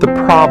girl with the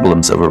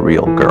problems of a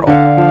real girl.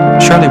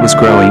 Shirley was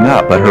growing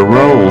up, but her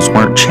roles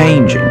weren't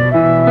changing.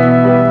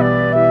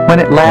 When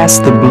at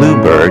last the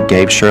Bluebird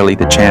gave Shirley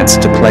the chance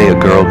to play a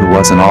girl who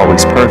wasn't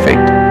always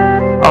perfect,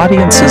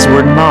 audiences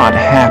were not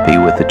happy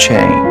with the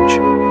change.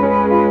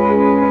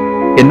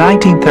 In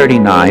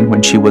 1939,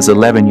 when she was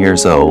 11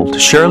 years old,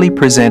 Shirley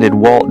presented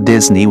Walt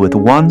Disney with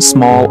one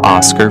small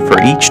Oscar for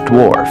each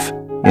dwarf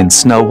in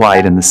Snow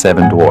White and the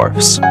Seven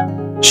Dwarfs.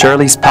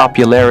 Shirley's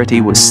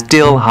popularity was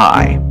still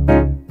high.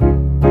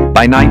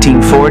 By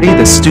 1940,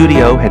 the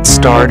studio had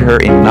starred her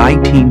in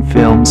 19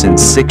 films in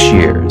 6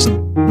 years.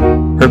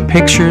 Her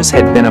pictures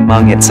had been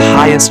among its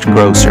highest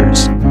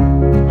grossers.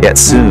 Yet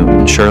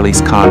soon,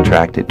 Shirley's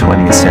contract at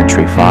 20th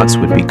Century Fox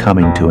would be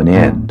coming to an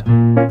end.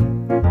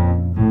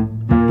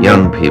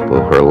 Young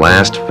People, her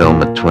last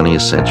film at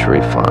 20th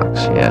Century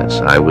Fox. Yes,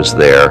 I was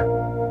there.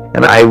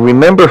 And I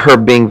remember her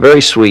being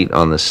very sweet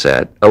on the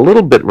set, a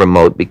little bit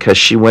remote because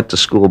she went to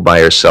school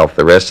by herself.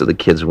 The rest of the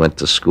kids went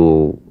to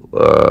school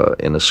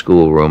in a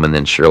schoolroom, and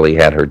then Shirley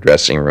had her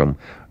dressing room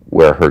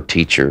where her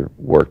teacher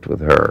worked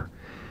with her.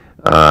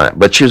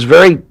 But she was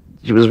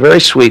very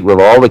sweet with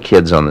all the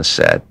kids on the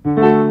set.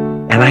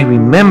 And I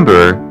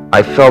remember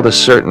I felt a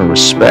certain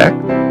respect,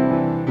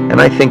 and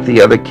I think the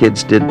other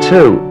kids did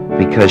too,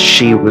 because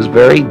she was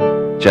very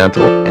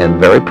gentle and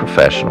very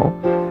professional.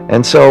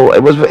 And so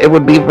it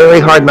would be very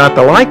hard not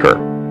to like her.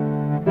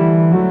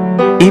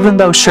 Even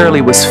though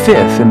Shirley was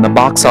 5th in the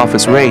box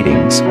office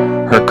ratings,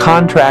 her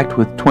contract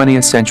with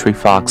 20th Century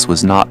Fox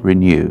was not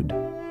renewed.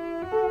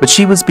 But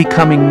she was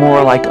becoming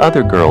more like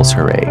other girls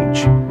her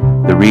age.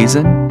 The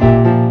reason?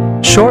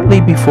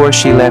 Shortly before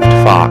she left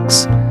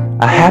Fox,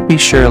 a happy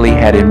Shirley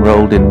had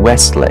enrolled in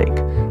Westlake,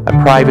 a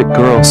private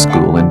girls'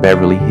 school in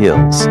Beverly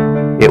Hills.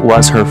 It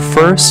was her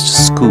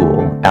first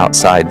school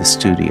outside the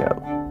studio.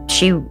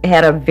 She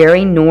had a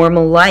very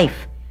normal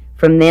life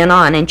from then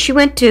on, and she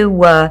went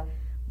to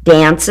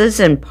dances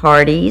and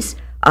parties.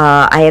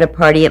 I had a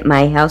party at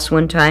my house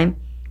one time,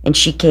 and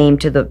she came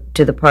to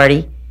the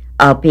party,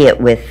 albeit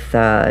with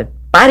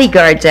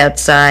bodyguards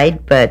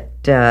outside, but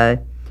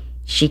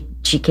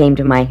she came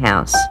to my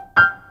house.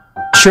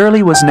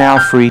 Shirley was now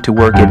free to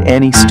work at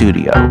any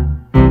studio.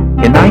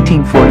 In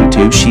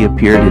 1942, she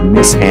appeared in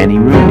Miss Annie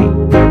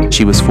Rooney.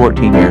 She was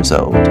 14 years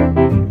old.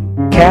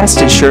 Cast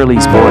as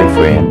Shirley's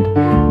boyfriend,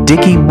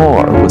 Dickie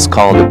Moore was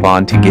called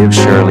upon to give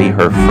Shirley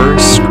her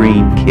first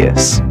screen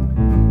kiss.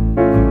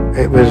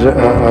 It was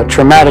a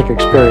traumatic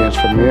experience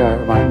for me.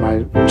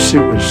 My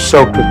suit was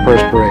soaked with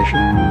perspiration.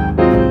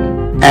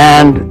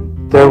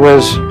 And there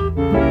was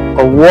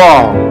a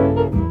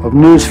wall of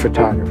news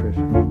photographers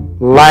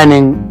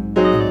lining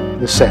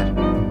the set.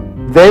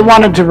 They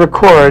wanted to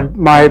record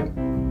my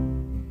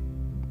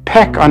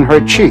peck on her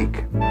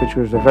cheek, which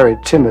was a very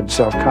timid,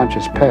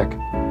 self-conscious peck.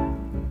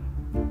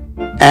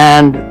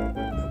 And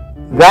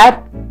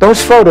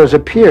those photos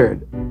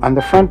appeared on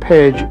the front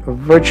page of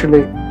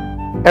virtually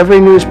every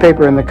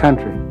newspaper in the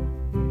country.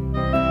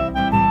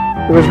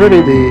 It was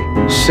really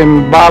the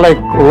symbolic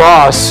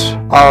loss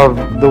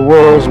of the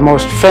world's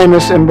most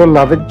famous and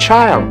beloved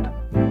child.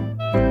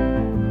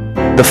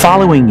 The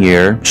following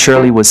year,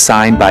 Shirley was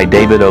signed by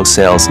David O.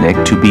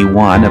 Selznick to be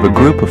one of a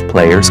group of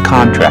players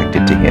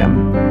contracted to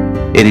him.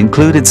 It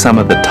included some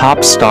of the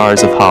top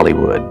stars of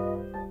Hollywood.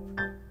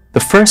 The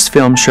first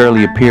film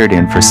Shirley appeared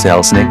in for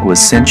Selznick was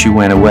Since You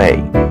Went Away.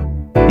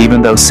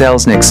 Even though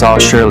Selznick saw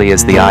Shirley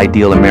as the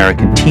ideal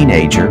American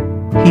teenager,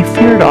 he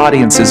feared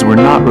audiences were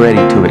not ready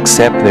to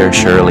accept their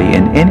Shirley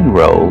in any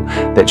role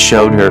that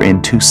showed her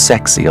in too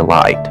sexy a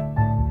light.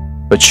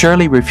 But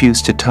Shirley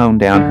refused to tone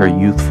down her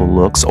youthful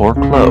looks or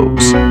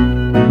clothes.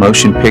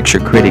 Motion picture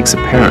critics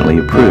apparently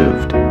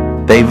approved.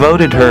 They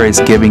voted her as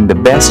giving the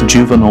best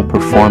juvenile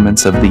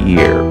performance of the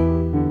year.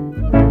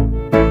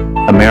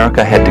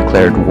 America had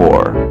declared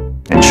war,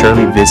 and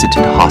Shirley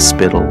visited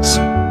hospitals,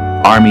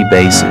 army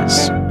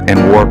bases,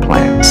 and war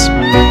plants.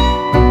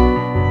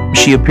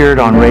 She appeared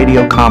on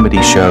radio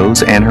comedy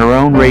shows and her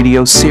own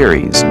radio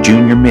series,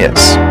 Junior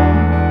Miss.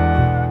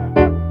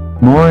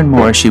 More and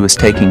more, she was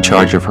taking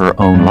charge of her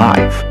own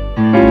life.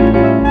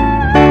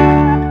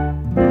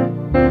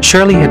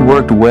 Shirley had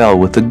worked well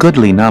with a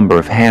goodly number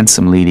of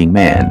handsome leading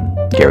men: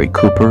 Gary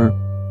Cooper,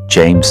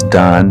 James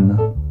Dunn,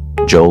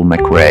 Joel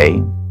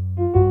McRae.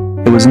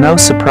 It was no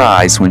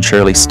surprise when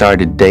Shirley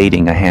started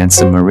dating a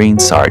handsome Marine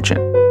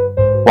sergeant.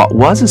 What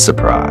was a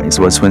surprise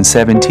was when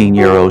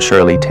 17-year-old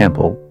Shirley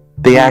Temple,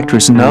 the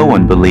actress no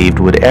one believed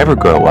would ever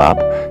grow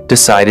up,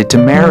 decided to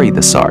marry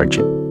the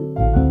sergeant.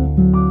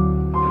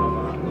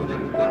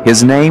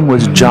 His name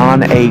was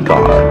John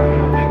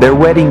Agar. Their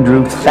wedding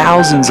drew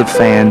thousands of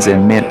fans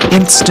and meant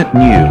instant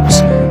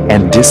news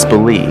and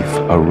disbelief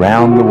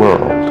around the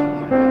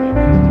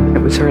world. It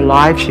was her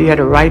life. She had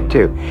a right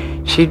to.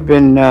 She'd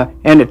been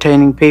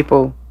entertaining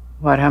people,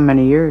 how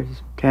many years?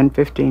 10,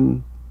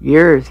 15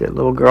 years. That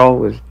little girl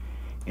was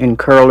in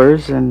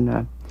curlers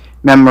and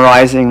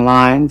memorizing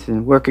lines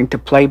and working to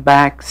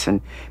playbacks and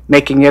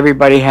making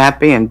everybody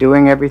happy and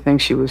doing everything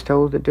she was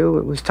told to do.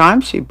 It was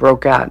time she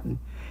broke out and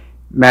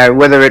married,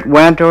 whether it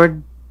went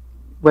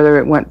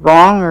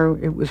wrong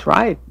or it was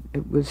right.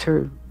 It was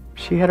her.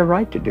 She had a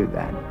right to do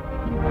that.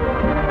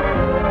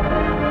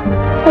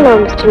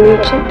 Hello, Mr.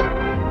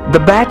 Nugent. The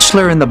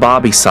Bachelor and the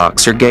Bobby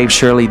Soxer gave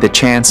Shirley the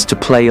chance to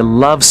play a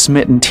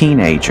love-smitten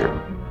teenager.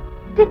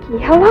 Dickie,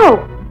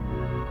 hello.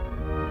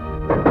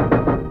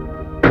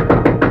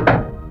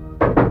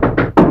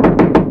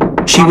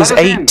 She was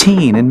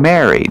 18 and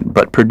married,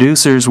 but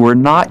producers were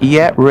not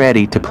yet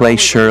ready to play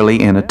Shirley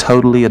in a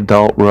totally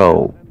adult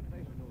role.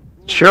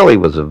 Shirley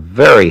was a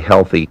very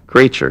healthy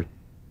creature.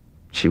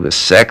 She was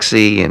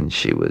sexy, and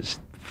she was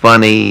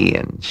funny,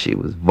 and she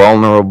was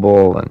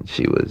vulnerable, and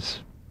she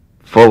was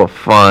full of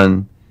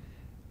fun.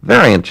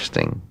 Very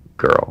interesting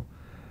girl.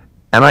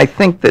 And I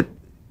think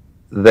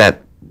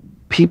that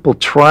people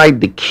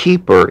tried to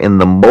keep her in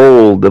the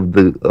mold of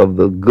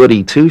the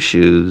goody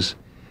two-shoes,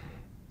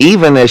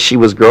 even as she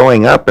was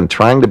growing up and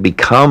trying to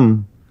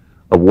become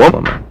a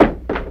woman.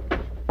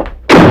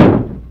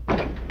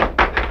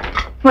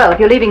 Well, if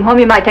you're leaving home,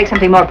 you might take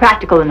something more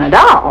practical than a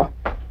doll.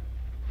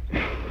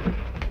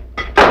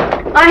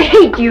 I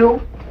hate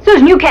you.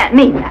 Susan, you can't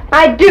mean that.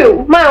 I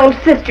do. My own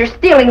sister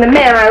stealing the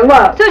man I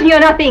love. Susan, you're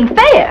not being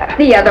fair.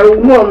 The other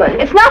woman.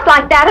 It's not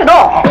like that at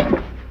all.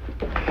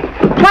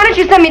 Why don't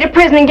you send me to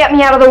prison and get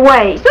me out of the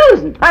way?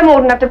 Susan! I'm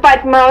old enough to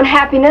fight for my own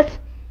happiness.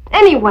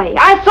 Anyway,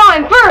 I saw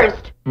him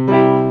first.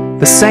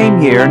 The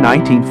same year,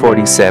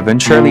 1947,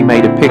 Shirley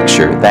made a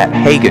picture, That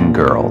Hagen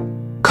Girl,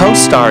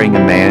 co-starring a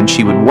man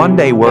she would one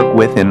day work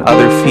with in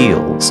other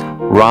fields,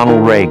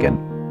 Ronald Reagan.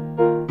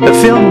 The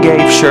film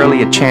gave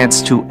Shirley a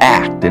chance to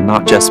act and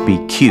not just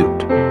be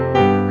cute.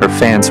 Her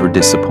fans were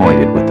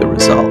disappointed with the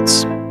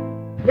results.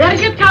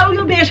 There's your towel.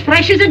 You'll be as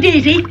fresh as a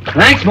daisy.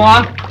 Thanks,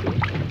 Ma.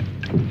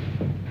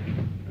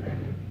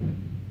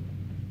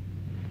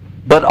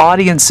 But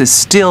audiences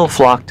still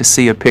flocked to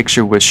see a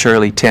picture with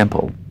Shirley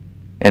Temple,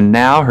 and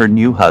now her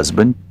new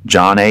husband,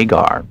 John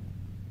Agar.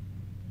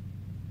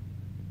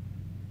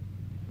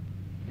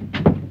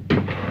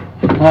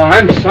 Oh,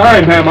 I'm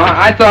sorry, ma'am.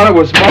 I thought it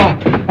was Ma.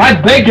 I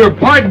beg your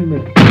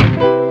pardon.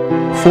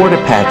 Fort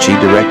Apache,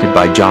 directed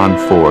by John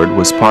Ford,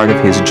 was part of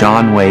his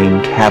John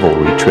Wayne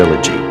Cavalry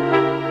trilogy.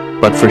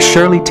 But for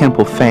Shirley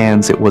Temple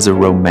fans, it was a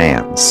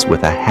romance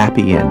with a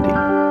happy ending.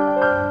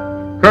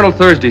 Colonel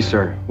Thursday,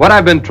 sir, what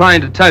I've been trying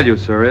to tell you,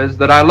 sir, is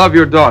that I love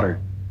your daughter.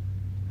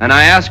 And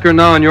I ask her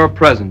now in your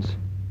presence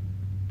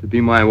to be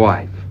my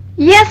wife.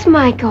 Yes,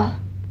 Michael.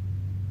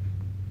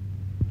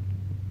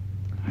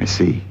 I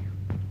see.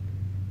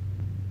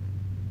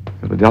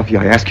 Philadelphia,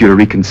 I ask you to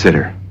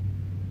reconsider.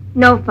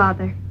 No,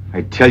 Father.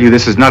 I tell you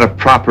this is not a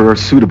proper or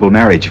suitable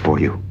marriage for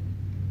you.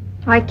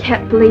 I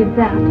can't believe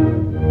that.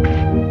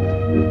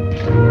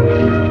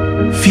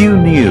 Few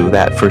knew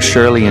that for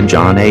Shirley and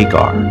John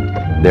Agar,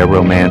 their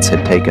romance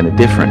had taken a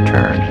different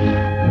turn.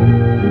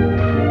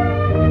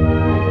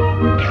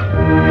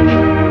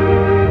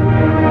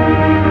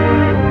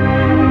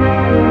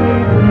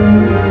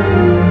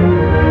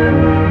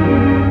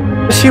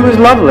 She was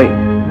lovely,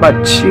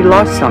 but she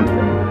lost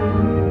something.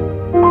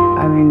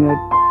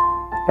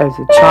 As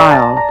a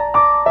child,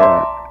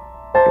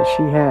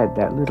 she had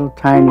that little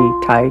tiny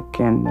tyke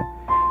and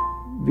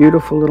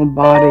beautiful little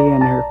body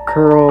and her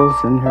curls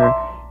and her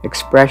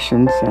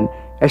expressions. And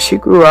as she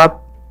grew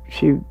up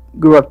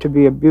to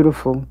be a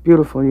beautiful,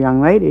 beautiful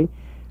young lady,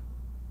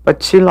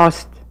 but she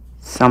lost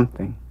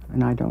something,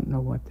 and I don't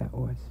know what that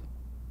was.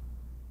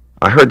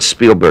 I heard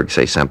Spielberg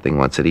say something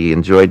once that he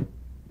enjoyed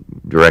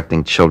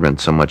directing children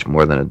so much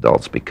more than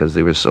adults because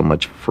they were so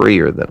much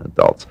freer than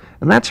adults.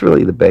 And that's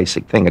really the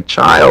basic thing. A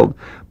child,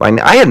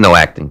 I had no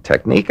acting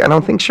technique. I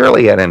don't think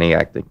Shirley had any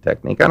acting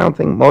technique. I don't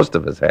think most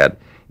of us had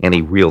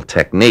any real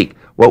technique.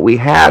 What we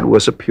had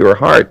was a pure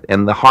heart,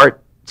 and the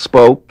heart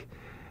spoke,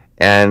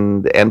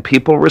 and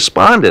people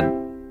responded.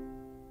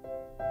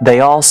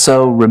 They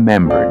also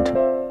remembered.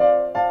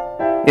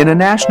 In a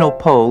national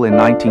poll in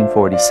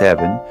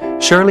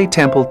 1947, Shirley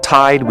Temple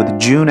tied with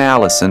June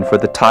Allison for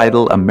the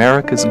title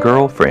America's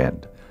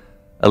Girlfriend.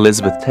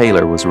 Elizabeth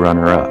Taylor was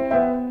runner-up.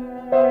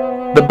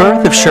 The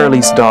birth of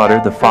Shirley's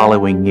daughter the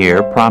following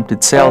year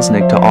prompted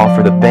Selznick to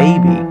offer the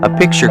baby a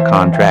picture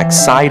contract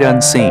sight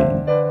unseen.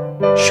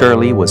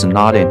 Shirley was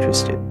not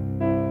interested.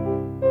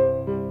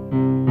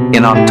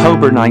 In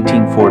October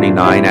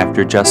 1949,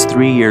 after just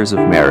 3 years of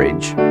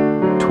marriage,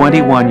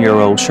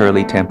 21-year-old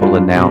Shirley Temple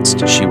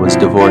announced she was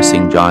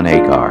divorcing John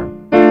Agar.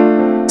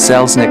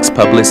 Selznick's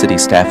publicity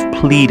staff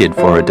pleaded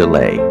for a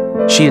delay.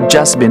 She had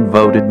just been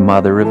voted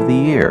Mother of the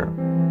Year.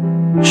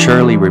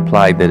 Shirley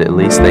replied that at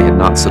least they had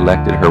not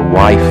selected her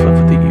Wife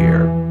of the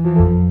Year.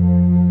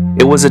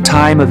 It was a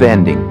time of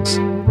endings.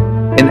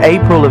 In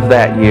April of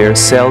that year,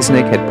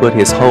 Selznick had put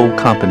his whole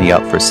company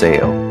up for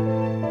sale.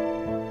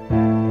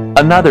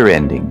 Another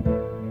ending.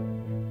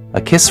 A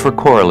Kiss for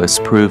Corliss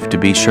proved to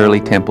be Shirley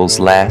Temple's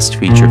last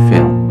feature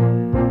film.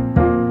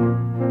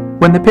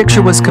 When the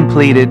picture was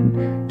completed,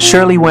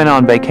 Shirley went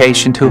on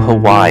vacation to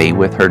Hawaii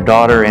with her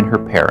daughter and her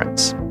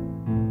parents.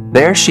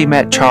 There she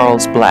met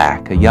Charles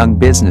Black, a young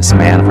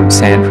businessman from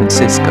San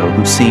Francisco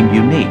who seemed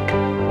unique.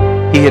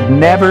 He had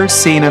never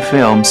seen a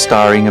film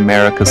starring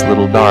America's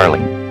Little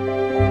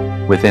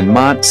Darling. Within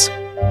months,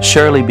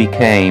 Shirley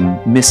became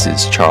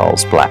Mrs.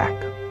 Charles Black.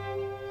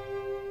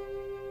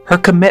 Her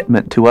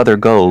commitment to other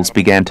goals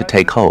began to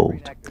take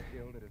hold,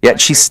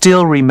 yet she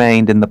still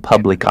remained in the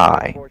public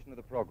eye.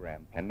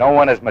 And no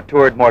one has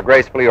matured more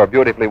gracefully or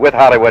beautifully with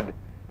Hollywood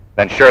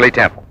than Shirley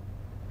Temple.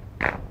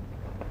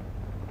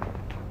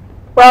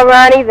 Well,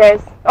 Ronnie,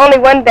 there's only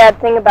one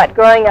bad thing about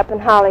growing up in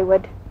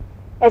Hollywood.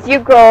 As you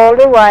grow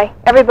older, why,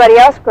 everybody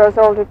else grows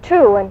older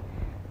too. And,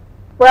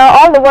 well,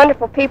 all the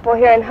wonderful people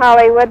here in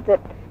Hollywood that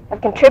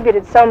have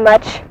contributed so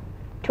much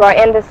to our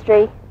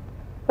industry,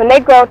 when they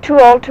grow too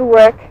old to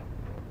work,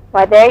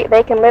 why,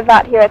 they can live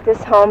out here at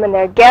this home, and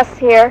they're guests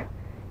here,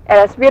 and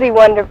it's really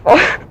wonderful.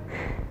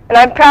 And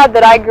I'm proud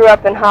that I grew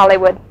up in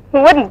Hollywood.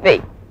 Who wouldn't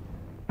be?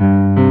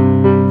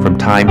 From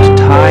time to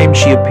time,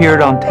 she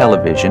appeared on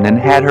television and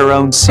had her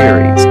own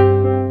series,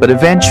 but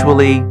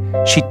eventually,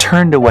 she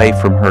turned away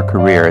from her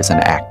career as an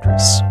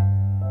actress.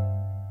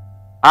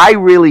 I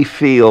really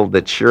feel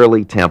that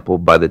Shirley Temple,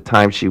 by the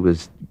time she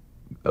was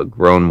a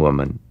grown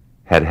woman,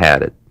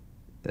 had it.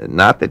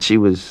 Not that she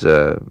was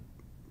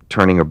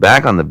turning her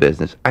back on the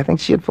business. I think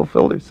she had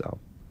fulfilled herself.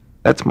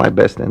 That's my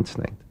best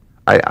instinct.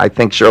 I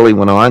think Shirley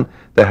went on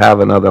to have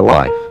another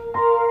life.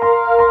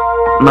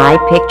 My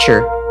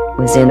picture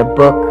was in a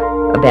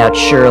book about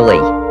Shirley,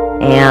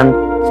 and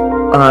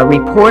a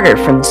reporter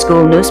from the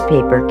school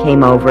newspaper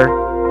came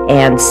over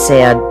and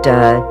said,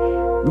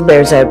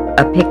 there's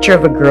a picture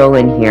of a girl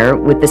in here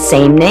with the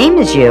same name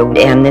as you,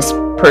 and this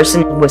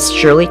person was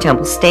Shirley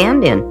Temple's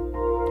stand-in.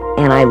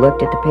 And I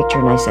looked at the picture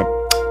and I said,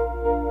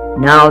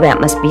 no, that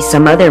must be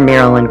some other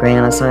Marilyn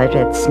Granas.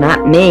 It's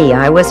not me.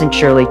 I wasn't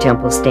Shirley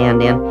Temple's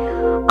stand-in.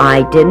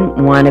 I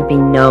didn't want to be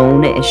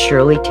known as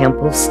Shirley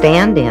Temple's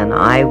stand-in.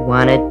 I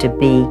wanted to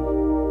be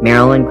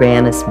Marilyn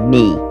Granas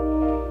me.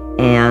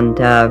 And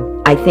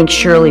I think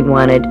Shirley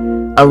wanted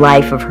a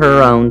life of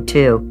her own,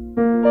 too.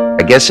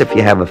 I guess if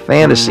you have a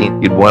fantasy,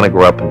 you'd want to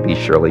grow up and be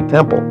Shirley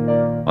Temple.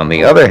 On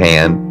the other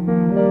hand,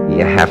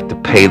 you have to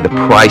pay the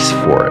price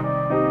for it.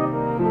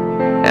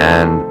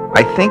 And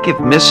I think if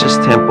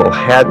Mrs. Temple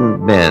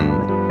hadn't been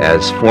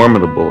as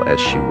formidable as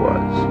she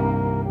was,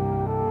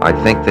 I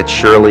think that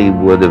Shirley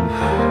would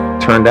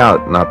have turned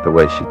out not the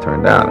way she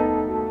turned out.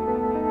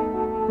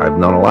 I've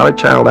known a lot of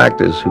child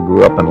actors who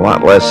grew up in a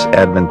lot less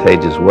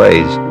advantageous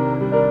ways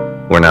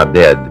who are now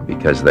dead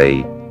because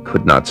they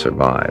could not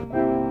survive.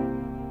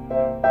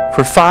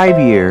 For 5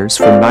 years,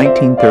 from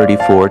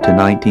 1934 to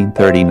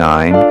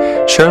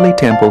 1939, Shirley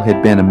Temple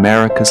had been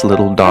America's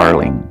little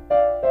darling.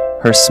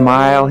 Her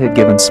smile had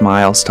given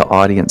smiles to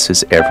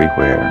audiences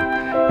everywhere,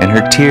 and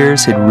her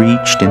tears had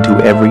reached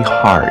into every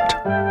heart.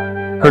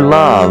 Her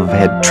love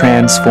had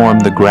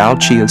transformed the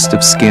grouchiest of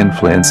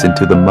skinflints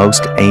into the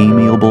most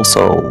amiable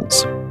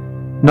souls.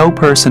 No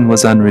person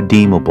was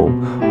unredeemable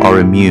or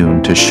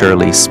immune to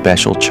Shirley's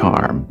special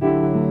charm.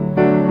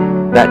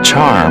 That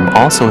charm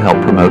also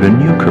helped promote a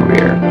new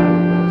career.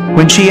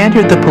 When she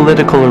entered the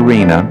political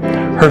arena,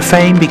 her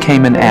fame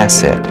became an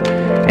asset,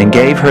 and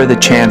gave her the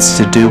chance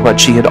to do what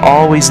she had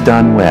always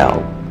done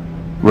well,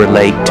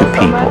 relate to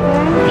people.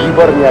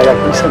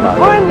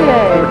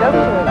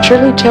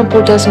 Shirley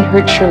Temple doesn't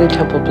hurt Shirley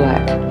Temple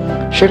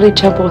Black. Shirley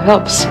Temple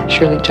helps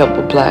Shirley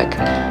Temple Black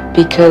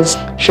because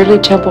Shirley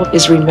Temple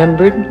is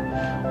remembered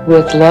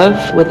with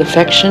love, with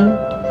affection.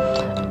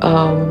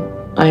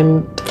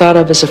 I'm thought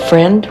of as a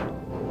friend,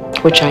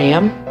 which I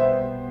am.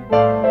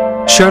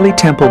 Shirley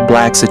Temple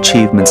Black's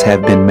achievements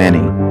have been many.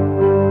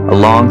 A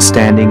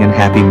long-standing and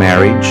happy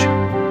marriage,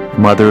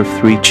 mother of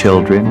 3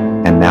 children,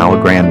 and now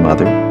a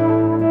grandmother.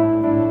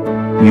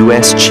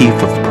 U.S. Chief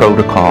of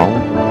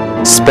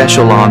Protocol,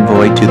 Special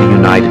Envoy to the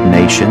United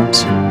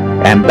Nations,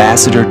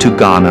 Ambassador to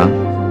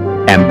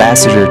Ghana,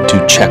 Ambassador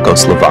to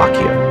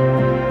Czechoslovakia.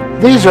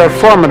 These are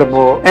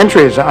formidable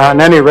entries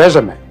on any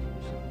resume,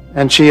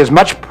 and she is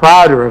much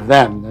prouder of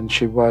them than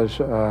she was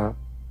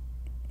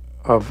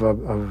of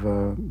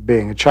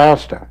being a child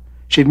star.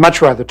 She'd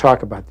much rather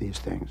talk about these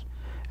things.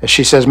 As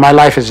she says, my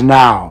life is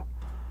now.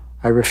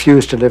 I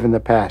refuse to live in the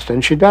past.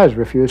 And she does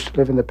refuse to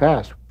live in the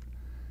past.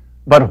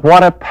 But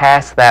what a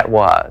past that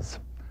was.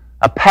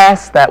 A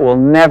past that will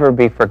never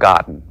be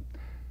forgotten.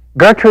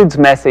 Gertrude's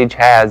message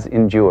has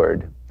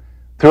endured.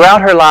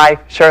 Throughout her life,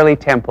 Shirley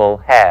Temple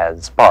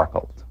has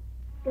sparkled.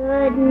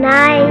 Good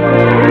night,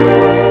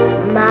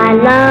 my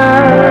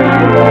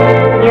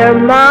love. Your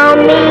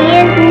mommy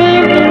is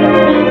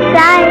kneeling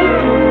beside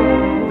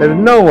you. There's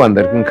no one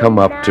that can come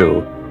up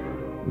to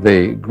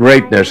the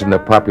greatness and the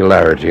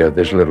popularity of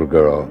this little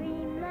girl.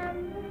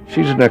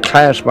 She's in a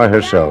class by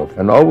herself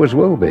and always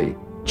will be.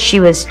 She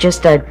was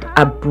just a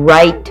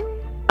bright,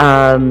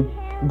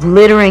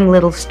 glittering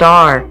little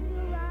star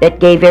that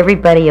gave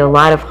everybody a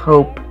lot of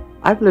hope.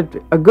 I've lived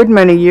a good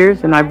many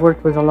years and I've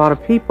worked with a lot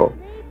of people,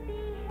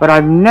 but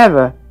I've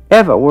never,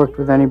 ever worked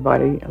with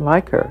anybody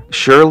like her.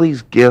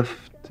 Shirley's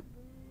gift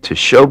to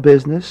show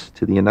business,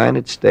 to the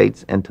United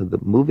States, and to the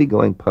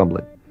movie-going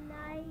public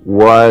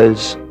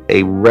was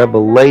a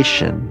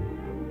revelation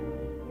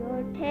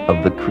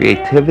of the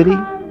creativity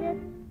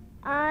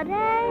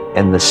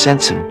and the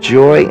sense of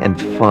joy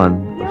and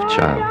fun of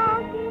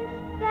childhood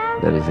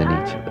that is in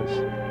each of us.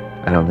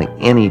 I don't think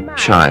any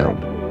child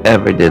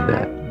ever did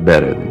that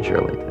better than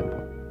Shirley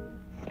Temple.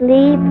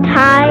 Sleep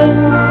tight,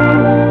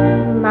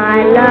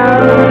 my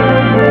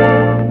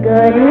love.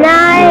 Good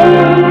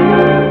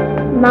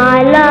night,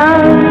 my love.